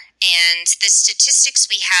rare. And the statistics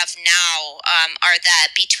we have now are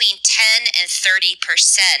that between 10 and 30%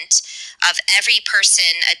 of every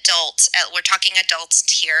person, we're talking adults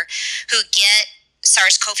here, who get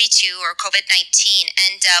SARS-CoV-2 or COVID-19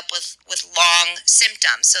 end up with long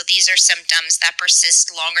symptoms. So these are symptoms that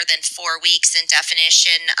persist longer than 4 weeks in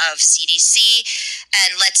definition of CDC,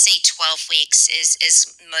 and let's say 12 weeks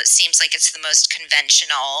seems like it's the most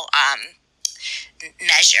conventional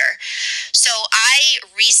measure. So I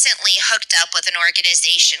recently hooked up with an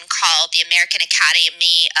organization called the American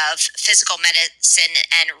Academy of Physical Medicine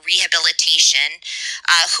and Rehabilitation,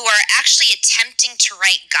 who are actually attempting to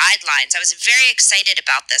write guidelines. I was very excited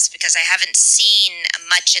about this because I haven't seen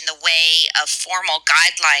much in the way of formal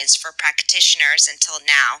guidelines for practitioners until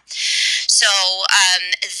now. So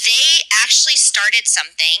they actually started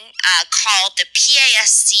something called the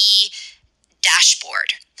PASC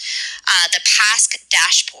dashboard. The PASC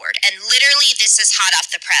dashboard. And literally, this is hot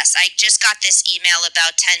off the press. I just got this email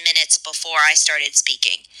about 10 minutes before I started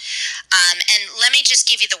speaking. And let me just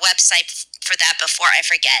give you the website for that before I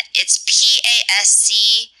forget. It's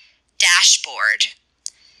PASC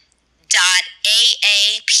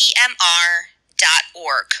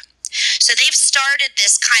dashboard.aapmr.org. So they've started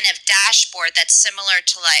this kind of dashboard that's similar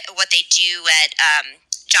to like what they do at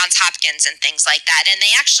Johns Hopkins and things like that. And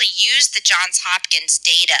they actually use the Johns Hopkins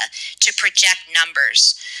data to project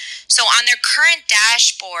numbers. So on their current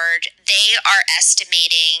dashboard, they are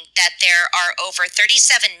estimating that there are over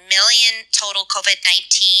 37 million total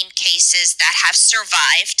COVID-19 cases that have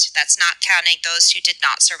survived. That's not counting those who did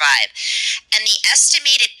not survive. And the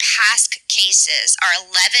estimated PASC cases are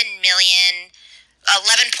 11.1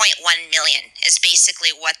 million is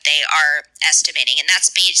basically what they are estimating. And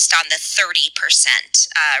that's based on the 30%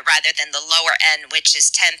 rather than the lower end, which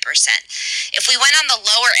is 10%. If we went on the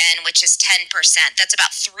lower end, which is 10%, that's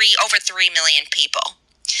about over 3 million people.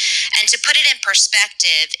 And to put it in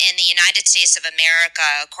perspective, in the United States of America,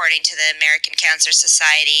 according to the American Cancer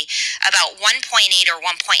Society, about 1.8 or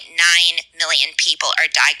 1.9 million people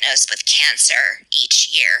are diagnosed with cancer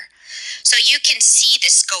each year. So you can see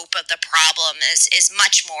the scope of the problem is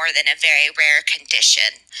much more than a very rare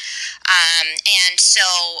condition. And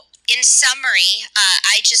so in summary,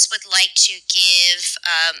 I just would like to give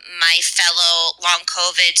my fellow long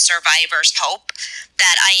COVID survivors hope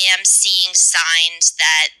that I am seeing signs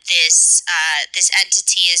that this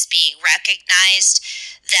entity is being recognized,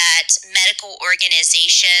 that medical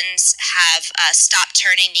organizations have stopped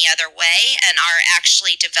turning the other way and are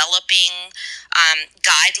actually developing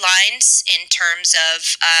guidelines in terms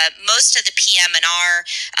of most of the PM&R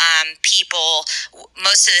people.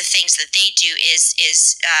 Most of the things that they do is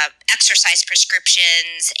exercise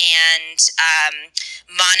prescriptions and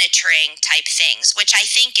monitoring type things, which I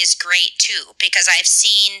think is great too, because I've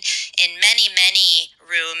seen in many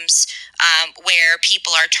rooms where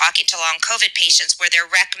people are talking to long COVID patients where they're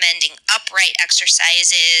recommending upright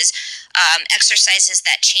exercises, exercises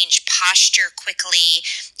that change posture quickly,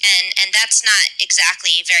 and that's not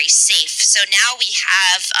exactly very safe. So now we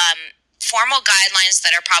have formal guidelines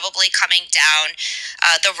that are probably coming down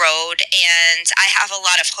the road, and I have a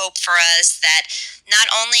lot of hope for us that not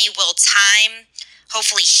only will time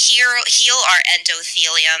hopefully heal our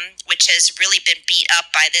endothelium, which has really been beat up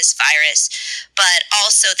by this virus, but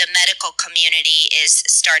also the medical community is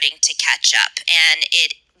starting to catch up, and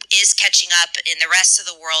it is catching up in the rest of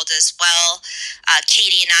the world as well.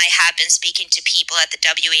 Katie and I have been speaking to people at the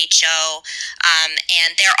WHO,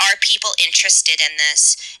 and there are people interested in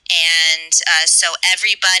this. And so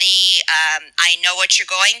everybody, I know what you're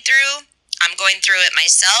going through. I'm going through it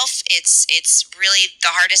myself. It's really the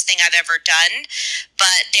hardest thing I've ever done,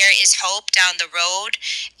 but there is hope down the road,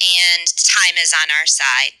 and time is on our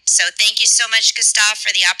side. So thank you so much, Gustaf,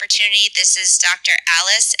 for the opportunity. This is Dr.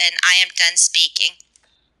 Alice, and I am done speaking.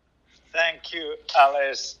 Thank you,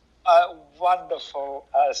 Alice. Wonderful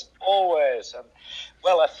as always. And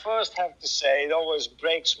well, I first have to say it always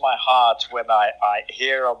breaks my heart when I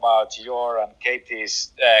hear about your and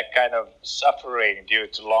Katie's kind of suffering due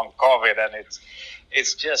to long COVID, and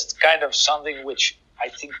it's just kind of something which I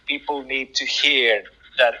think people need to hear,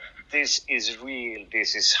 that this is real,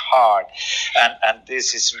 this is hard, and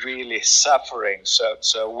this is really suffering.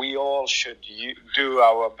 So we all should do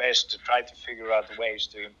our best to try to figure out ways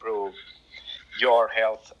to improve your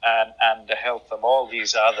health and the health of all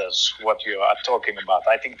these others, what you are talking about.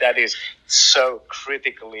 I think that is so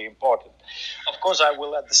critically important. Of course, I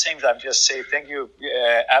will at the same time just say thank you.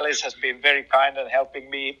 Alice has been very kind and helping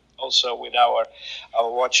me also with our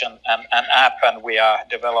watch and app, and we are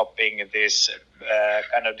developing this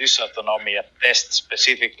kind of dysautonomia test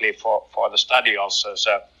specifically for the study also.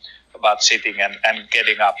 So about sitting and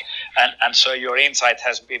getting up. And so your insight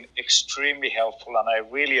has been extremely helpful, and I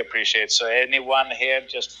really appreciate. So anyone here,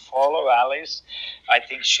 just follow Alice. I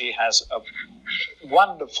think she has a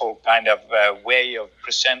wonderful kind of way of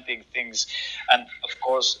presenting things. And of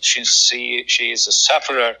course, she is a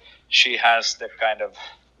sufferer. She has the kind of,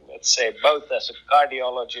 let's say, both as a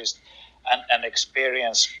cardiologist and an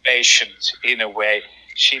experienced patient in a way.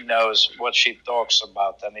 She knows what she talks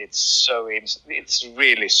about, and it's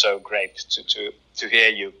really so great to hear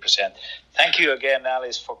you present. Thank you again,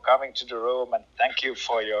 Alice, for coming to the room, and thank you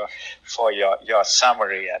for your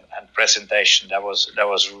summary and presentation. That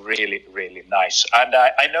was really, really nice. And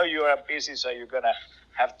I know you are busy, so you're gonna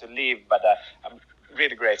have to leave, but I'm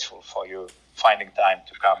really grateful for you finding time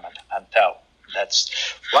to come and tell. That's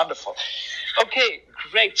wonderful. Okay,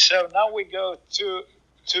 great. So now we go to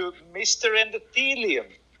Mr. Endothelium.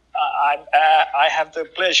 I have the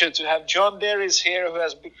pleasure to have John Derris here, who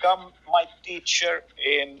has become my teacher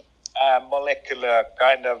in molecular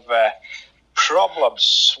kind of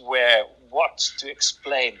problems, where what to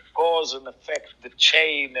explain, cause and effect, the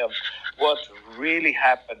chain of what really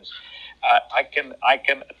happens. I can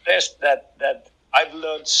attest that I've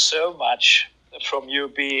learned so much from you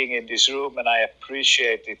being in this room, and I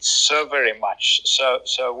appreciate it so very much.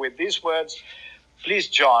 So with these words, please,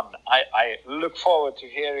 John, I look forward to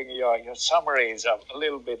hearing your summaries of a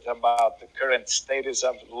little bit about the current status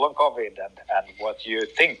of long COVID and what you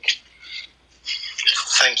think.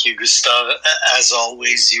 Thank you, Gustaf. As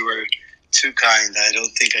always, you are too kind. I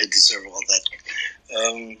don't think I deserve all that.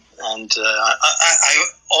 I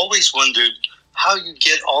always wondered how you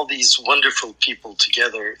get all these wonderful people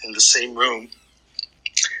together in the same room.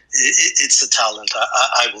 It's a talent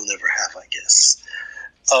I will never have, I guess.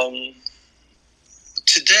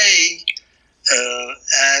 Today,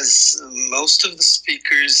 as most of the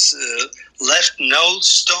speakers left no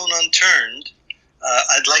stone unturned,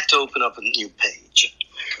 I'd like to open up a new page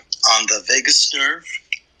on the vagus nerve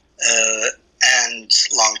and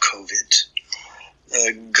long COVID.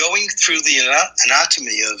 Going through the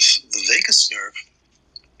anatomy of the vagus nerve,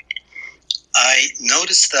 I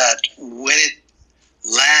noticed that when it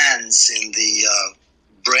lands in the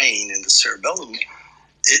brain, in the cerebellum,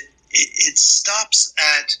 it stops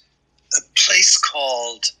at a place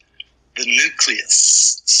called the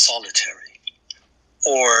nucleus solitary,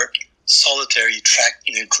 or solitary tract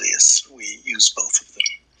nucleus. We use both of them.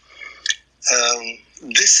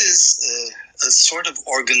 This is a sort of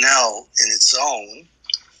organelle in its own,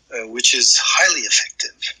 which is highly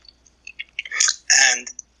effective.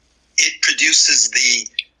 And it produces the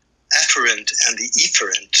afferent and the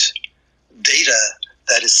efferent data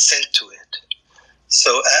that is sent to it.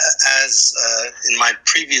 So as in my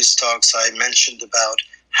previous talks, I mentioned about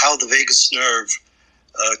how the vagus nerve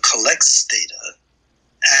collects data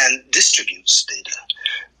and distributes data.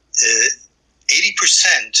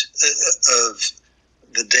 80% of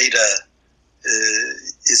the data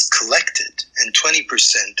is collected and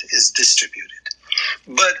 20% is distributed.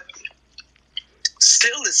 But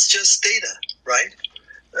still, it's just data, right?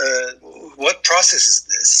 What processes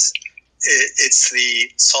this? It's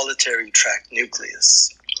the solitary tract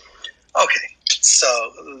nucleus. Okay, so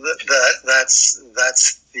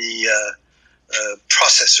that's the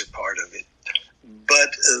processor part of it. But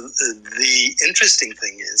the interesting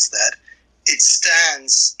thing is that it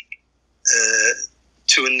stands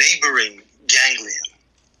to a neighboring ganglion.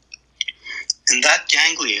 And that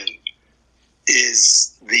ganglion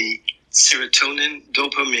is the serotonin,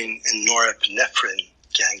 dopamine, and norepinephrine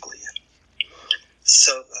ganglion.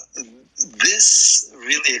 So this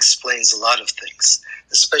really explains a lot of things,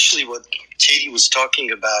 especially what Katie was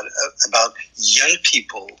talking about young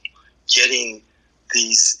people getting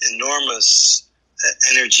these enormous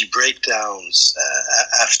energy breakdowns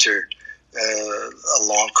after a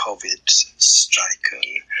long COVID strike.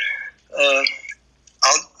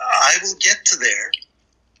 I will get to there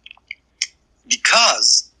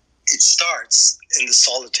because it starts in the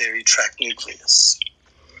solitary tract nucleus.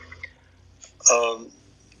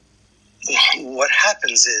 What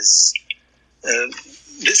happens is,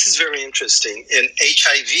 this is very interesting, in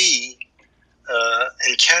HIV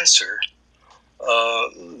and cancer,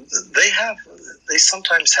 they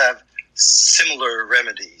sometimes have similar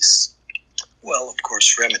remedies. Well, of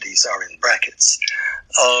course, remedies are in brackets.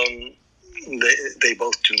 They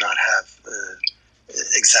both do not have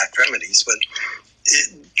exact remedies, but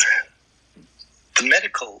the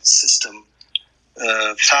medical system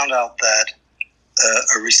found out that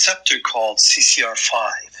a receptor called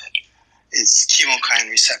CCR5, it's chemokine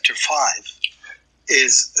receptor 5,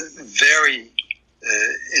 is very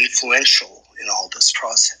influential in all this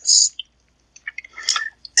process.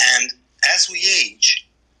 And as we age,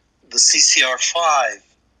 the CCR5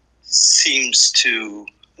 seems to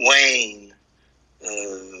wane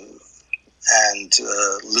and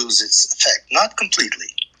lose its effect. Not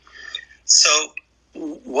completely. So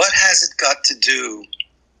what has it got to do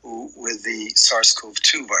with the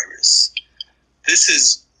SARS-CoV-2 virus? This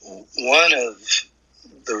is one of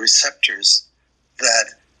the receptors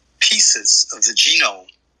that pieces of the genome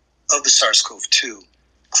of the SARS-CoV-2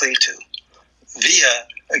 cling to. Via,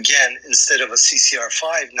 again, instead of a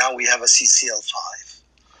CCR5, now we have a CCL5.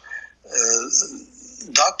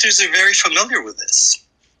 Doctors are very familiar with this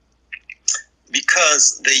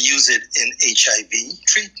because they use it in HIV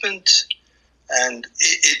treatment, and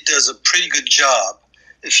it does a pretty good job.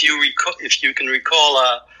 If you can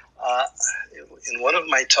recall, in one of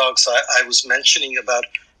my talks, I was mentioning about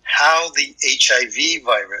how the HIV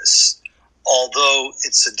virus although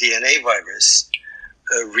it's a DNA virus,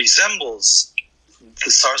 resembles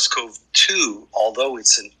the SARS-CoV-2, although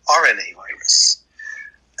it's an RNA virus.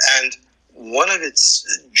 And one of its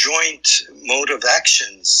joint mode of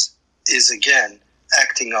actions is, again,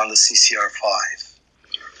 acting on the CCR5.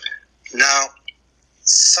 Now,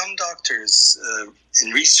 some doctors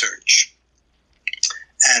in research,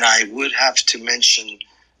 and I would have to mention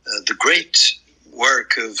the great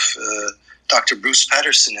work of Dr. Bruce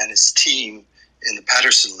Patterson and his team in the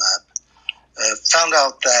Patterson lab, found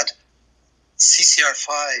out that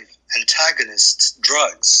CCR5 antagonist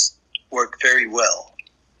drugs work very well.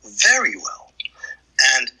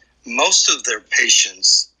 And most of their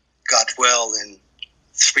patients got well in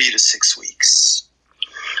 3 to 6 weeks.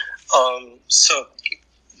 So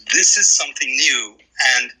this is something new.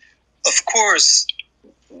 And of course,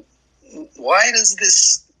 why does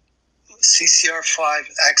this CCR5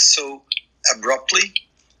 act so abruptly?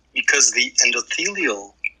 Because the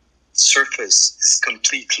endothelial surface is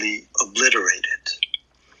completely obliterated.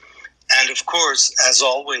 And of course, as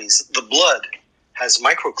always, the blood has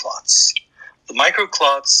microclots. The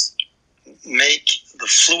microclots make the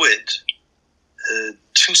fluid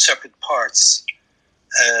two separate parts.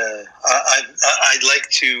 I'd like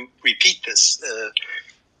to repeat this.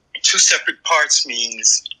 Two separate parts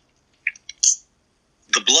means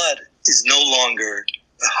the blood is no longer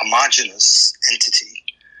a homogeneous entity.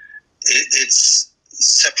 It's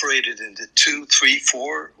separated into 2, 3,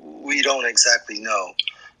 4. We don't exactly know.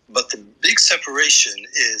 But the big separation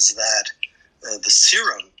is that the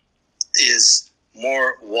serum is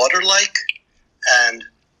more water-like, and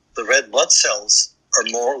the red blood cells are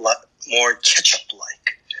more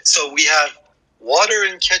ketchup-like. So we have water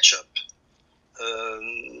and ketchup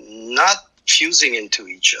not fusing into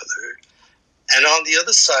each other. And on the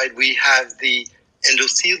other side, we have the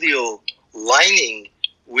endothelial lining,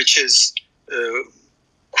 which is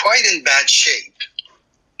quite in bad shape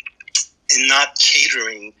and not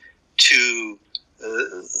catering to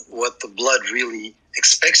what the blood really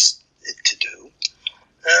expects it to do.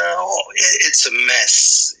 It's a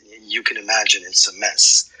mess. You can imagine it's a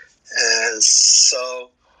mess. So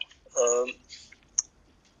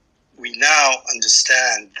we now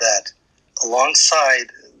understand that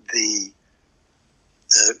alongside the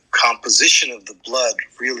composition of the blood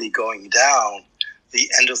really going down, the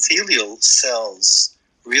endothelial cells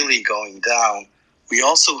really going down, we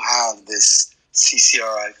also have this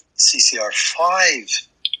CCR5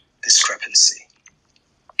 discrepancy.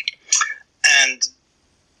 And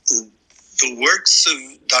the works of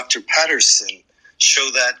Dr. Patterson show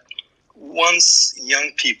that once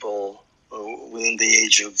young people within the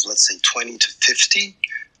age of, let's say, 20 to 50,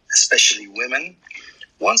 especially women,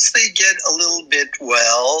 once they get a little bit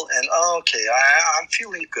well and, okay, I'm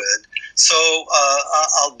feeling good, so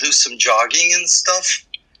I'll do some jogging and stuff,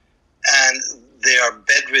 and they are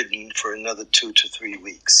bedridden for another 2 to 3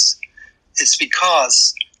 weeks. It's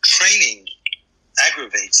because training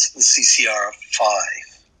aggravates the CCR5,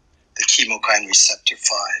 the chemokine receptor 5.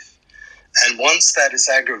 And once that is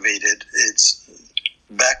aggravated, it's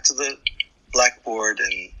back to the blackboard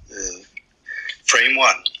and frame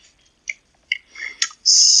 1.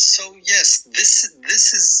 So yes,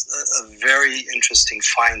 this is a very interesting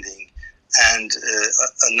finding, and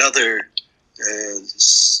another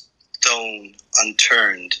stone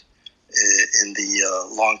unturned in the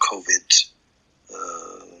long COVID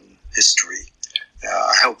history.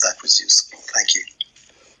 I hope that was useful. Thank you.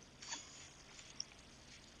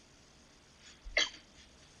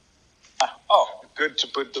 Oh, good to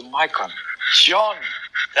put the mic on. John,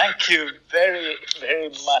 thank you very, very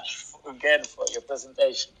much again for your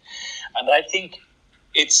presentation. And I think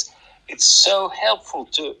it's so helpful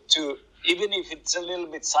to even if it's a little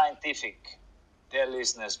bit scientific, dear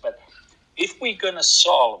listeners, but if we're going to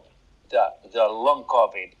solve the long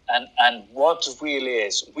COVID and what it really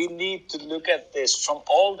is, we need to look at this from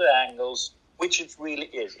all the angles, which it really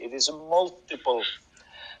is. It is a multiple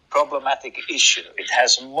problematic issue. It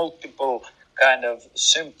has multiple kind of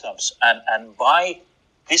symptoms, and by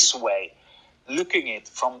this way, looking at it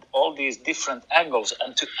from all these different angles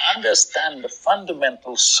and to understand the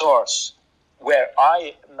fundamental source, where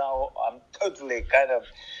I'm totally kind of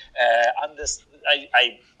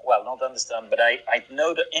not understand, but I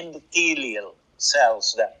know the endothelial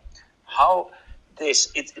cells, that how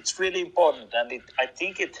this, it's really important, and I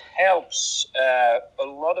think it helps a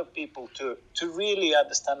lot of people to really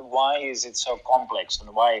understand why is it so complex,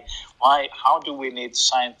 and how do we need to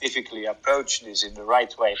scientifically approach this in the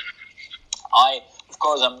right way. Of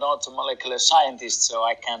course, I'm not a molecular scientist, so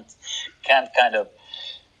I can't kind of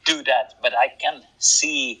do that, but I can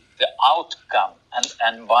see the outcome,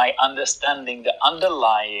 and by understanding the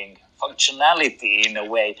underlying functionality in a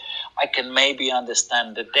way, I can maybe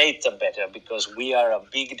understand the data better, because we are a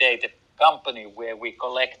big data company where we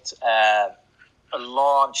collect a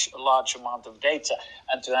large amount of data,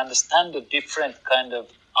 and to understand the different kind of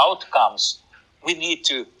outcomes, we need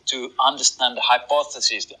to understand the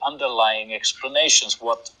hypotheses, the underlying explanations,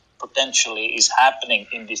 what potentially is happening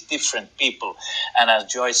in these different people. And as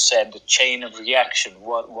Joyce said, the chain of reaction,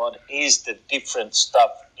 what is the different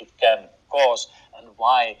stuff it can cause, and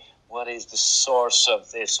why, what is the source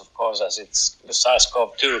of this, of course, as it's the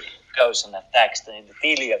SARS-CoV-2 goes and attacks the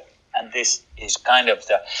endothelium. And this is kind of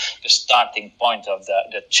the starting point of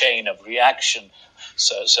the chain of reaction.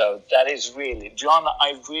 So that is really, John,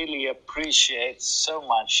 I really appreciate so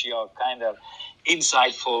much your kind of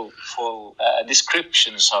insightful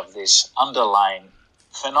descriptions of this underlying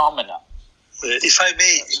phenomena. If I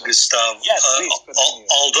may, Gustaf, yes, please,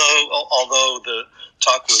 although the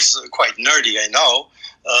talk was quite nerdy, I know,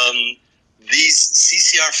 these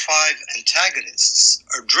CCR5 antagonists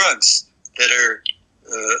are drugs that are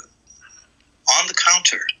on the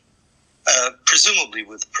counter, presumably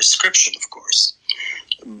with prescription, of course.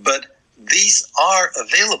 But these are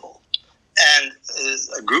available, and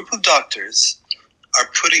a group of doctors are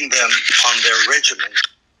putting them on their regimen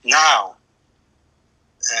now,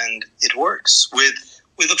 and it works with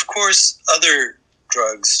of course other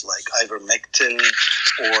drugs like ivermectin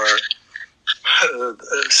or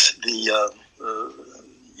the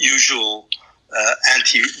usual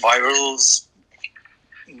antivirals,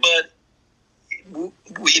 but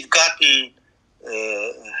we've gotten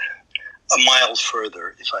a mile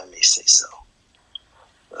further, if I may say so.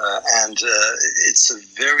 And it's a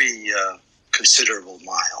very considerable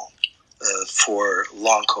mile for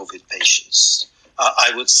long COVID patients.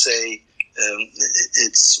 I would say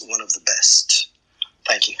it's one of the best.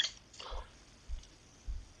 Thank you.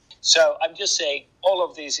 So I'm just saying all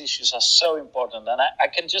of these issues are so important. And I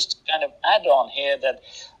can just kind of add on here that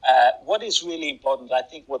what is really important, I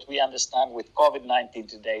think what we understand with COVID-19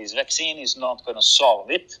 today is vaccine is not going to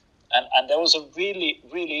solve it. And there was a really,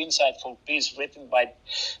 really insightful piece written by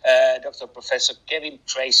Dr. Professor Kevin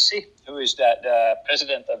Tracy, who is the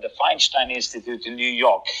president of the Feinstein Institute in New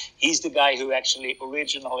York. He's the guy who actually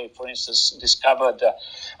originally, for instance, discovered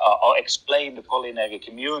or explained the cholinergic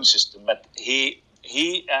immune system. But he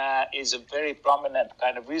is a very prominent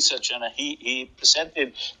kind of researcher, and he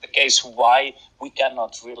presented the case why we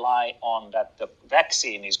cannot rely on that the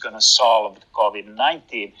vaccine is going to solve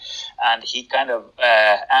COVID-19. And he kind of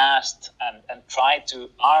asked and tried to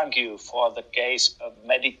argue for the case of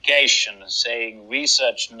medication, saying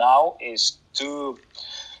research now is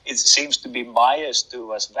it seems to be biased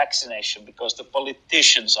towards vaccination because the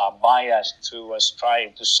politicians are biased towards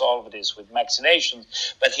trying to solve this with vaccinations.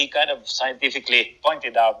 But he kind of scientifically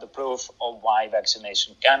pointed out the proof of why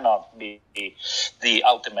vaccination cannot be the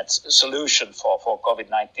ultimate solution for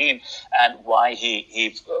COVID-19, and why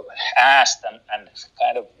he asked and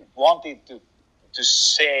kind of wanted to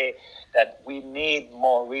say that we need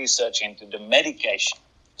more research into the medication.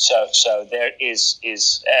 So there is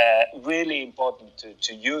really important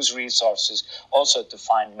to use resources also to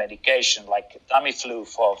find medication like Tamiflu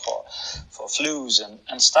for flus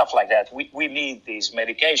and stuff like that. We need these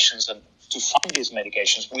medications, and to find these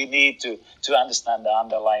medications, we need to understand the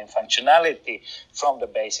underlying functionality from the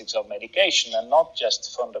basics of medication, and not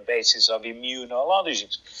just from the basis of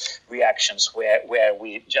immunologic reactions where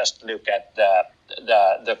we just look at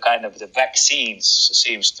the kind of the vaccines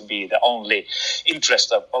seems to be the only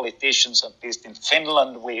interest of politicians. At least in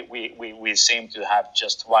Finland, we seem to have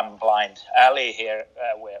just one blind alley here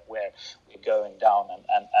where we're going down,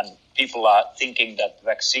 and people are thinking that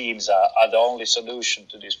vaccines are the only solution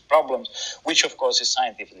to these problems, which of course is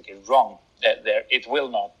scientifically wrong. It will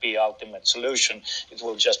not be ultimate solution. It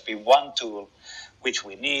will just be one tool which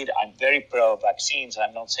we need. I'm very pro vaccines.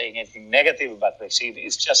 I'm not saying anything negative about vaccine.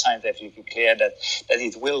 It's just scientifically clear that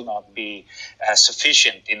it will not be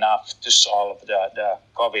sufficient enough to solve the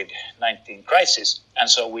COVID-19 crisis. And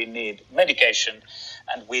so we need medication.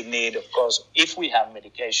 And we need, of course, if we have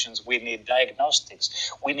medications, we need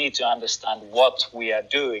diagnostics. We need to understand what we are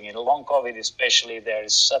doing. In long COVID especially, there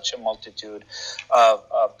is such a multitude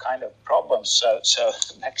of kind of problems. So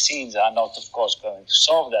vaccines are not, of course, going to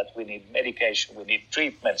solve that. We need medication, we need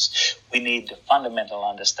treatments, we need fundamental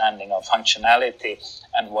understanding of functionality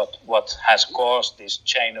and what has caused this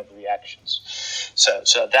chain of reactions.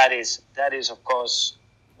 So that is, of course,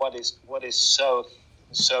 what is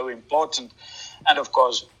so important. And of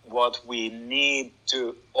course, what we need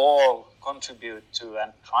to all contribute to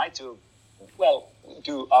and try to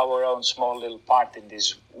do our own small little part in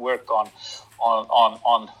this work on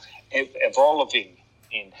evolving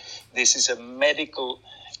in. This is a medical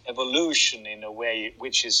evolution in a way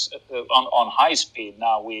which is on high speed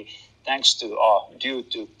now. Due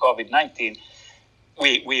to COVID-19,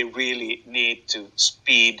 we really need to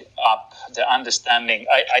speed up the understanding.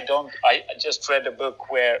 I just read a book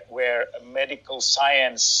where medical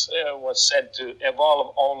science was said to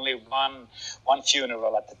evolve only one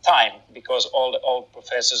funeral at a time, because all the old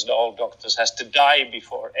professors, the old doctors has to die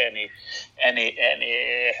before any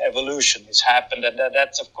evolution has happened. And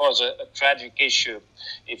that's of course a tragic issue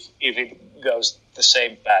if it goes the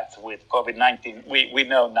same path with COVID-19. We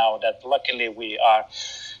know now that luckily we are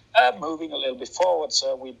moving a little bit forward,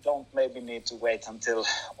 so we don't maybe need to wait until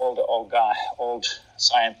all the old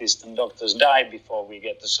scientists and doctors die before we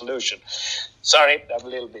get the solution. Sorry, a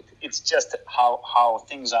little bit. It's just how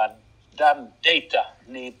things are done. Data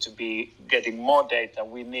need to be getting more data.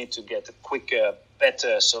 We need to get quicker,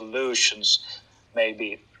 better solutions.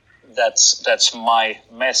 Maybe that's my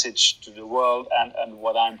message to the world, and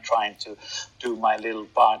what I'm trying to do my little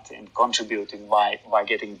part in contributing by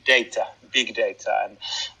getting data, big data,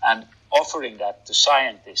 and offering that to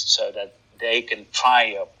scientists so that they can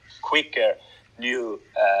try quicker new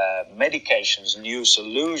medications, new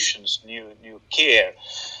solutions, new care,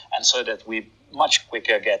 and so that we much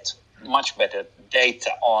quicker get much better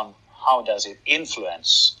data on how does it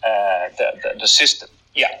influence the system.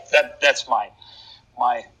 Yeah, that's my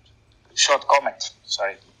short comment.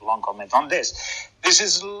 Sorry, long comment on this. This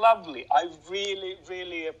is lovely. I really,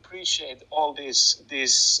 really appreciate all these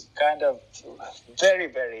kind of very,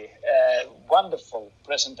 very wonderful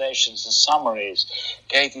presentations and summaries.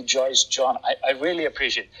 Katie, Joyce, John, I really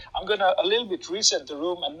appreciate it. I'm going to a little bit reset the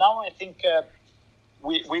room, and now I think I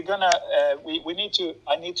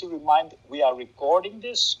need to remind, we are recording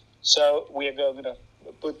this, so we are going to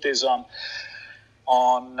put this on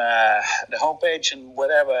the homepage and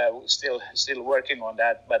whatever. We're still working on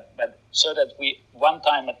that, but so that we one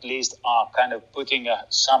time at least are kind of putting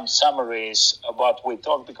some summaries of what we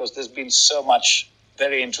talked, because there's been so much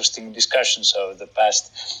very interesting discussions over the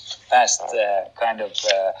past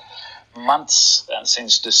months and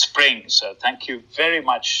since the spring. So thank you very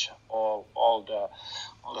much all the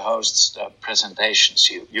hosts, the presentations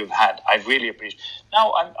you've had. I really appreciate it.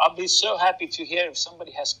 Now, I'll be so happy to hear if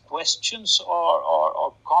somebody has questions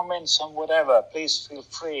or comments on whatever. Please feel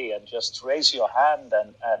free and just raise your hand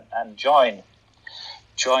and join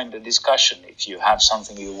the discussion if you have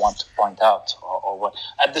something you want to point out or what.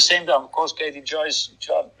 At the same time, of course, Katie, Joyce,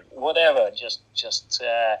 John, whatever, just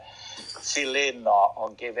fill in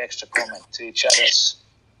or give extra comment to each other's.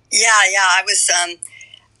 Yeah.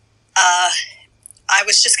 I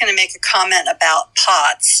was just going to make a comment about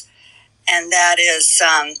POTS, and that is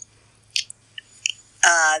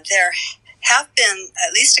there have been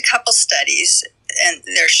at least a couple studies, and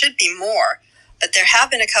there should be more, but there have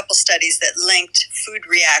been a couple studies that linked food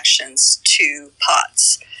reactions to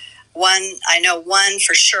POTS. I know one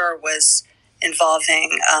for sure was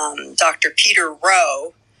involving Dr. Peter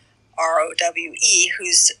Rowe, R-O-W-E,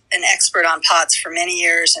 who's an expert on POTS for many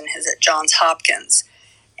years and is at Johns Hopkins.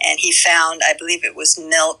 And he found, I believe it was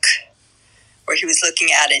milk, where he was looking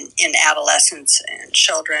at in adolescents and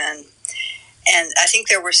children. And I think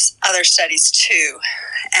there were other studies too.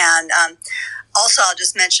 And also, I'll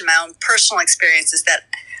just mention my own personal experience is that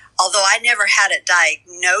although I never had it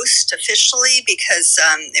diagnosed officially, because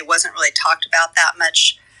it wasn't really talked about that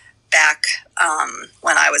much back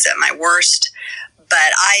when I was at my worst,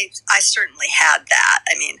 but I certainly had that.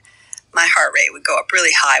 I mean, my heart rate would go up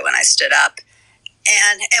really high when I stood up.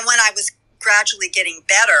 And when I was gradually getting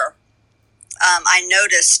better, I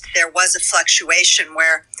noticed there was a fluctuation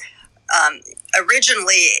where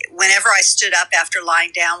originally, whenever I stood up after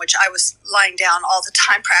lying down, which I was lying down all the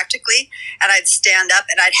time practically, and I'd stand up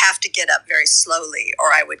and I'd have to get up very slowly,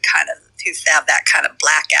 or I would kind of have that kind of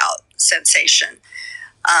blackout sensation.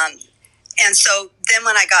 And so then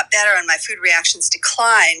when I got better and my food reactions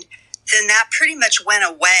declined, then that pretty much went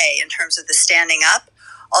away in terms of the standing up.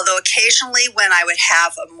 Although occasionally when I would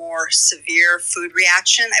have a more severe food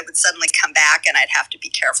reaction, I would suddenly come back and I'd have to be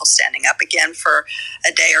careful standing up again for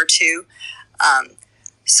a day or two.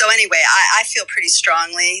 So anyway, I feel pretty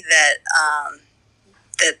strongly that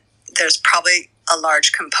there's probably a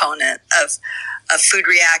large component of food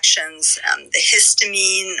reactions. The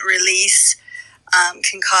histamine release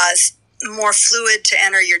can cause more fluid to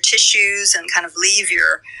enter your tissues and kind of leave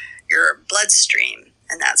your bloodstream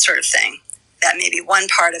and that sort of thing. That may be one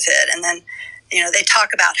part of it. And then, they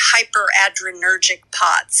talk about hyperadrenergic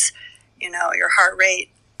POTS. Your heart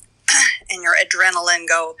rate and your adrenaline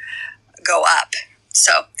go go up.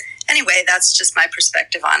 So anyway, that's just my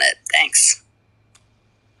perspective on it. Thanks.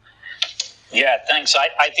 Yeah, thanks.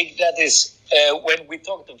 I think that is, when we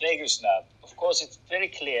talk the vagus nerve, of course, it's very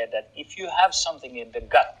clear that if you have something in the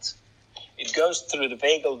gut, it goes through the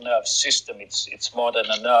vagal nerve system. It's more than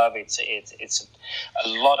a nerve. It's a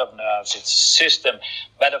lot of nerves. It's a system.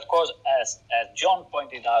 But of course, as John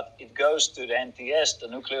pointed out, it goes to the NTS, the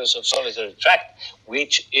nucleus of solitary tract,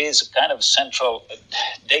 which is a kind of central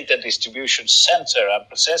data distribution center and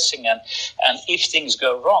processing. And if things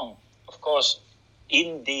go wrong, of course,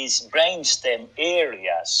 in these brainstem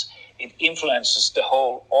areas, it influences the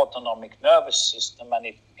whole autonomic nervous system, and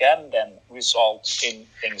it can then result in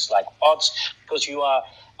things like POTS, because you are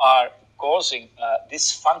causing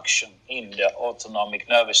dysfunction in the autonomic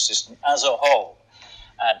nervous system as a whole.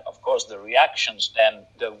 And of course, the reactions then,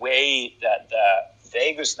 the way that the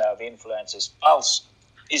vagus nerve influences pulse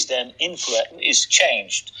is then is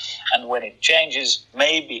changed. And when it changes,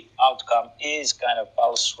 maybe outcome is kind of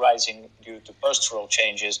pulse rising due to postural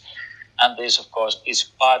changes. And this, of course, is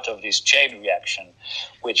part of this chain reaction,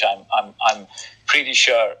 which I'm pretty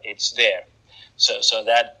sure it's there. So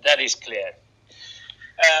that is clear.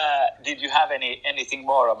 Did you have anything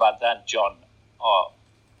more about that, John? Or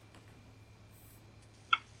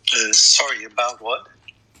sorry, about what?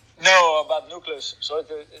 No, about nucleus. So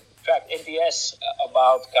the tract NTS,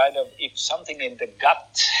 about kind of if something in the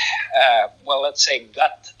gut, well, let's say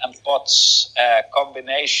gut and POTS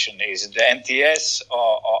combination, is it the NTS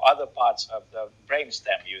or other parts of the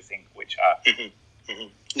brainstem, you think, which are?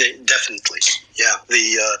 Definitely, yeah.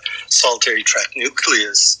 The solitary tract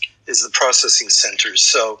nucleus is the processing center.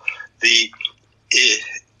 So the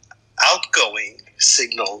outgoing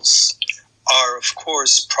signals are, of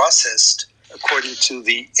course, processed according to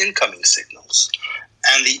the incoming signals.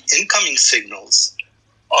 And the incoming signals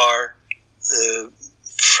are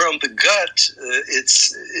from the gut.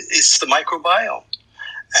 It's the microbiome.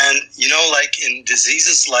 And, you know, like in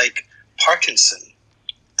diseases like Parkinson,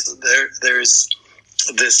 there's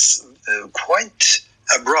this quite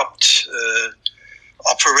abrupt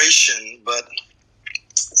operation, but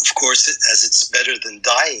of course, as it's better than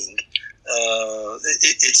dying,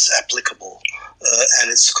 it's applicable. And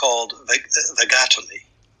it's called vagotomy.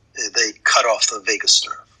 They cut off the vagus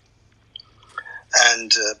nerve.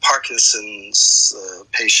 And Parkinson's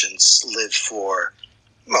patients live for,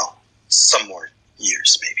 well, some more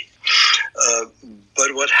years maybe.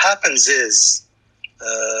 But what happens is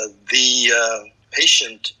the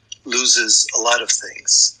patient loses a lot of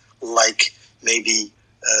things, like maybe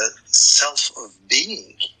self of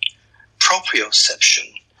being,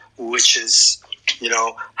 proprioception, which is, you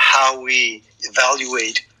know, how we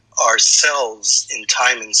evaluate ourselves in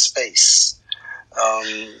time and space.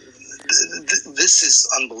 This is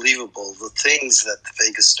unbelievable, the things that the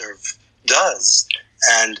vagus nerve does.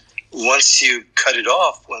 And once you cut it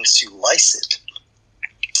off, once you lyse it,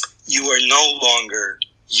 you are no longer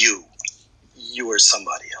you. You are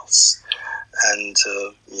somebody else. And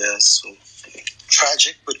yes,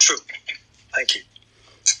 tragic but true. Thank you.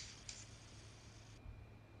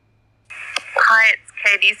 Hi, it's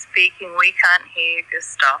Katie speaking. We can't hear you,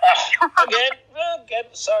 Gustaf. Again,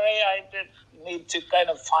 sorry, I did need to kind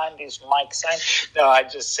of find this mic sign. No, I'm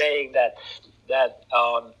just saying that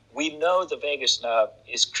we know the vagus nerve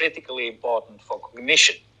is critically important for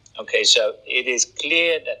cognition. Okay, so it is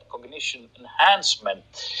clear that cognition enhancement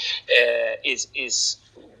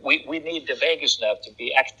we need the vagus nerve to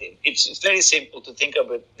be active. It's very simple to think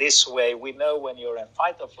of it this way. We know when you're in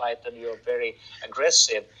fight or flight and you're very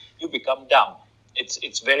aggressive, you become dumb.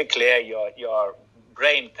 It's very clear your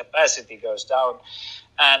brain capacity goes down,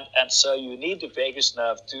 and so you need the vagus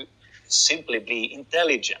nerve to simply be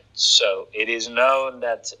intelligent. So it is known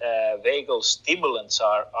that vagal stimulants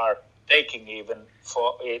are taking even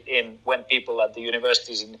in when people at the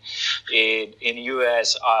universities in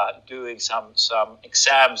US are doing some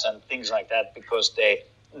exams and things like that, because they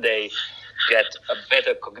get a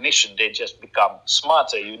better cognition. They just become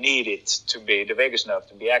smarter. You need it to be the vagus nerve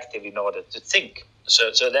to be active in order to think.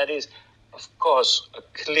 So that is, of course, a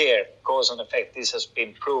clear cause and effect. This has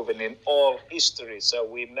been proven in all history. So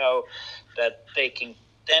we know that taking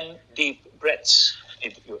 10 deep breaths,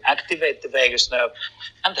 you activate the vagus nerve,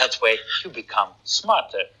 and that way you become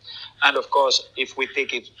smarter. And of course, if we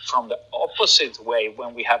take it from the opposite way,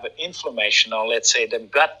 when we have an inflammation, or let's say the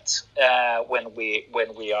gut, when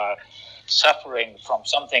we are suffering from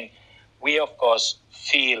something, we of course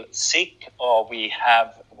feel sick, or we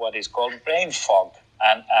have what is called brain fog.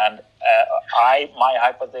 And my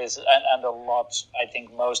hypothesis, and a lot, I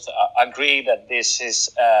think most agree that this is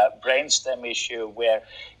a brainstem issue where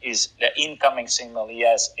is the incoming signal,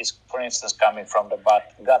 yes, is for instance coming from the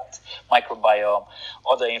gut microbiome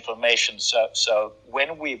or the inflammation. So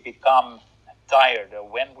when we become tired or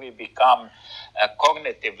when we become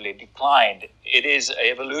cognitively declined, it is an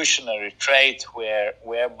evolutionary trait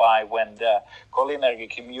whereby when the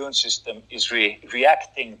cholinergic immune system is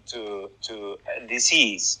reacting to a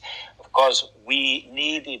disease, of course, we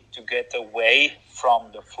needed to get away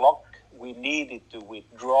from the flock. We needed to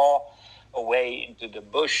withdraw away into the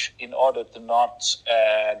bush in order to not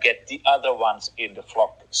get the other ones in the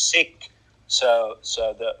flock sick. So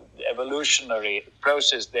the evolutionary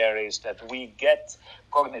process there is that we get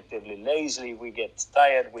cognitively lazy, we get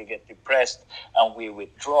tired, we get depressed, and we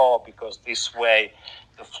withdraw because this way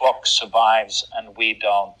the flock survives and we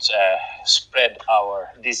don't spread our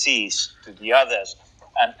disease to the others.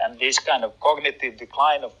 And this kind of cognitive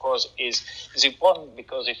decline, of course, is important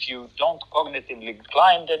because if you don't cognitively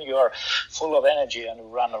decline, then you're full of energy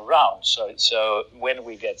and run around. So when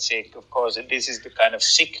we get sick, of course, this is the kind of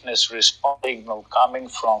sickness response signal coming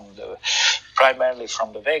from primarily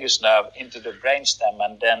from the vagus nerve into the brainstem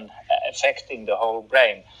and then affecting the whole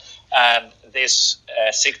brain. And this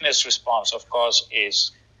sickness response, of course, it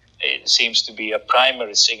seems to be a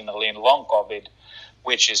primary signal in long COVID,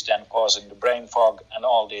 which is then causing the brain fog and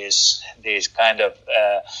all these kind of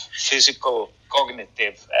physical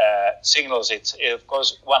cognitive signals. It's, of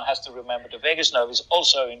course, one has to remember the vagus nerve is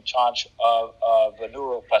also in charge of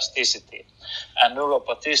neuroplasticity. And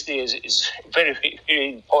neuroplasticity is very,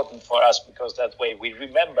 very important for us because that way we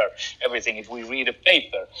remember everything. If we read a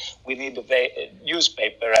paper, we need a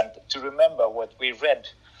newspaper, and to remember what we read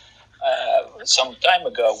some time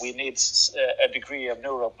ago, we need a degree of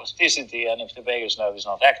neuroplasticity, and if the vagus nerve is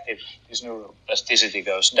not active, this neuroplasticity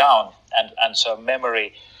goes down, and so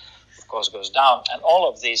memory, of course, goes down, and all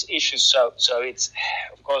of these issues. So it's,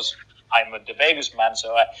 of course, I'm the vagus man,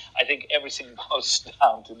 so I think everything goes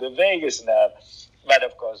down to the vagus nerve. But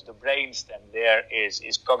of course, the brainstem there is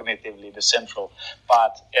cognitively the central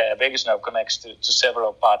part. Vagus nerve connects to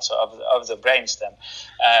several parts of the brainstem,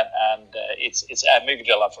 and it's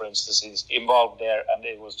amygdala, for instance, is involved there, and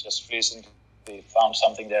it was just recently found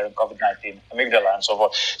something there in COVID-19 amygdala and so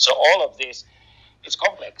forth. So all of this, it's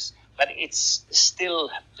complex, but it's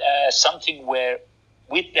still something where,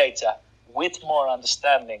 with data, with more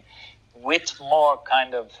understanding, with more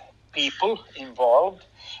kind of people involved,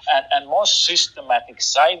 and more systematic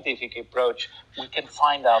scientific approach, we can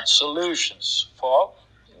find out solutions for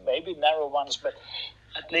maybe narrow ones, but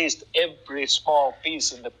at least every small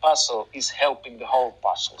piece in the puzzle is helping the whole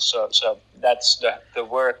puzzle. So that's the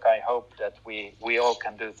work I hope that we all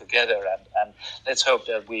can do together, and let's hope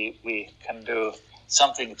that we can do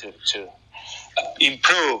something to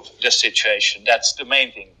improve the situation. That's the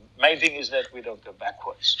main thing. Main thing is that we don't go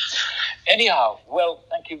backwards. Anyhow, well,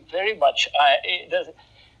 thank you very much.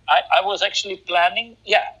 I was actually planning.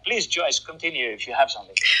 Yeah, please, Joyce, continue if you have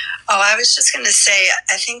something. Oh, I was just going to say,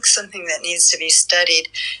 I think something that needs to be studied,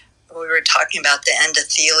 we were talking about the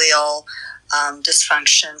endothelial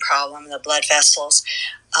dysfunction problem, the blood vessels.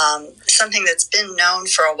 Something that's been known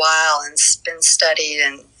for a while and it's been studied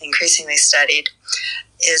and increasingly studied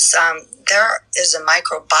is there is a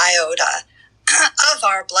microbiota of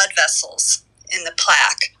our blood vessels in the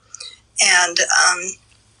plaque. And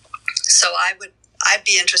so I'd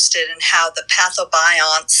be interested in how the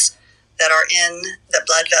pathobionts that are in the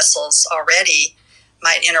blood vessels already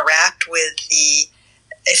might interact with the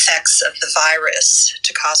effects of the virus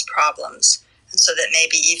to cause problems. And so that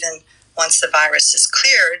maybe even once the virus is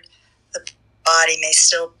cleared, the body may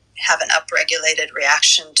still have an upregulated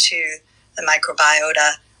reaction to the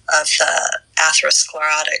microbiota of the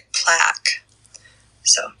atherosclerotic plaque.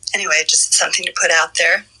 So anyway, just something to put out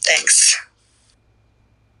there. Thanks.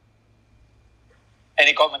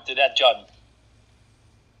 Any comment to that, John?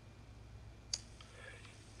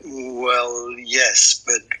 Well, yes,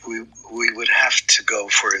 but we would have to go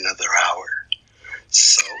for another hour.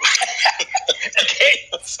 So. Okay,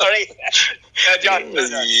 sorry. John.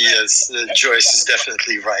 Yes, Joyce is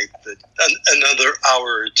definitely right. But another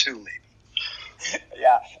hour or two, maybe.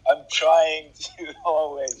 Yeah, I'm trying to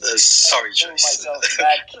always sorry, pull Joyce. myself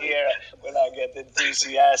back here when I get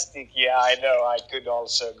enthusiastic. Yeah, I know I could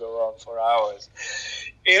also go on for hours.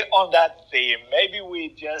 On that theme, maybe we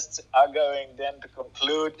just are going then to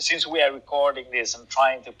conclude, since we are recording this and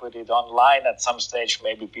trying to put it online at some stage,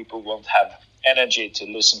 maybe people won't have energy to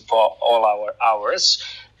listen for all our hours,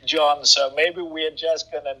 John, so maybe we're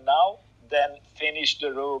just going to now then finish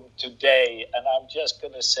the room today. And I'm just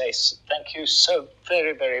going to say thank you so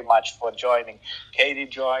very, very much for joining. Katie,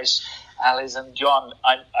 Joyce, Alice, and John.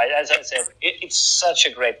 As I said, it's such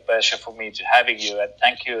a great pleasure for me to having you. And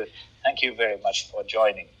thank you very much for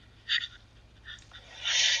joining.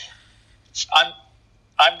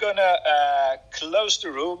 I'm going to close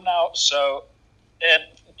the room now. So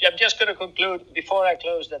I'm just going to conclude before I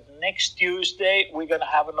close that next Tuesday we're going to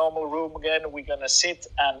have a normal room again. We're going to sit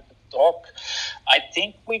and talk. I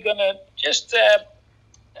think we're going to just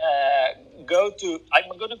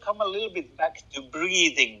I'm going to come a little bit back to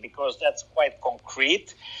breathing because that's quite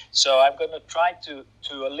concrete. So I'm going to try to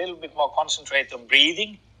a little bit more concentrate on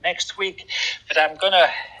breathing next week. But I'm going to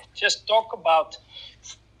just talk about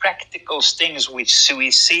practical things which we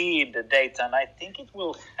see in the data, and I think it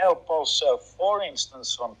will help also, for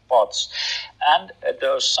instance, on POTS and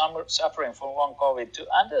those suffering from long COVID to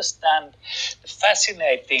understand the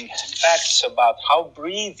fascinating facts about how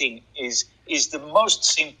breathing is the most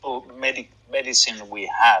simple medicine we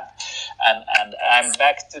have. And I'm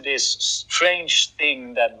back to this strange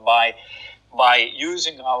thing that by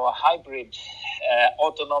using our hybrid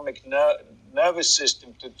autonomic nervous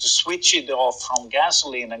system to switch it off from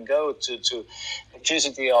gasoline and go to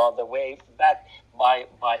electricity all the way back by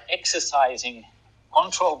exercising,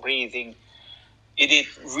 control breathing, it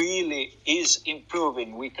really is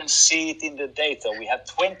improving. We can see it in the data. We have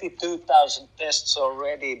 22,000 tests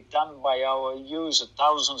already done by our users,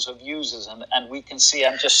 thousands of users, and we can see,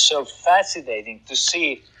 I'm just so fascinating to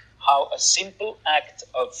see how a simple act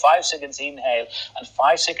of 5 seconds inhale and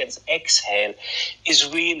 5 seconds exhale is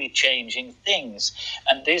really changing things.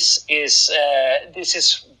 And this is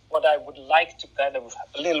what I would like to kind of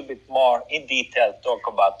a little bit more in detail talk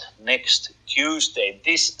about next Tuesday,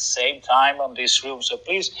 this same time on this room. So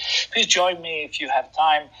please join me if you have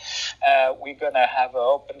time. We're gonna have an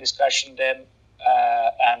open discussion then,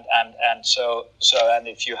 and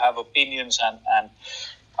if you have opinions and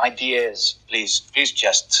ideas, please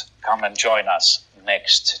just come and join us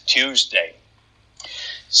next Tuesday.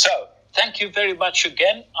 So thank you very much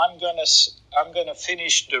again. I'm gonna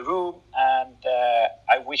finish the room, and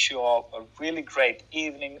I wish you all a really great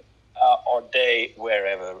evening or day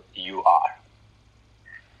wherever you are.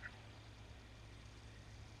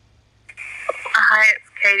 Hi, it's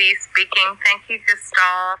Katie speaking. Thank you,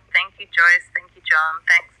 Gustaf. Thank you, Joyce. Thank you, John.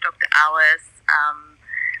 Thanks, Dr. Alice.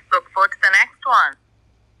 Look forward to the next one.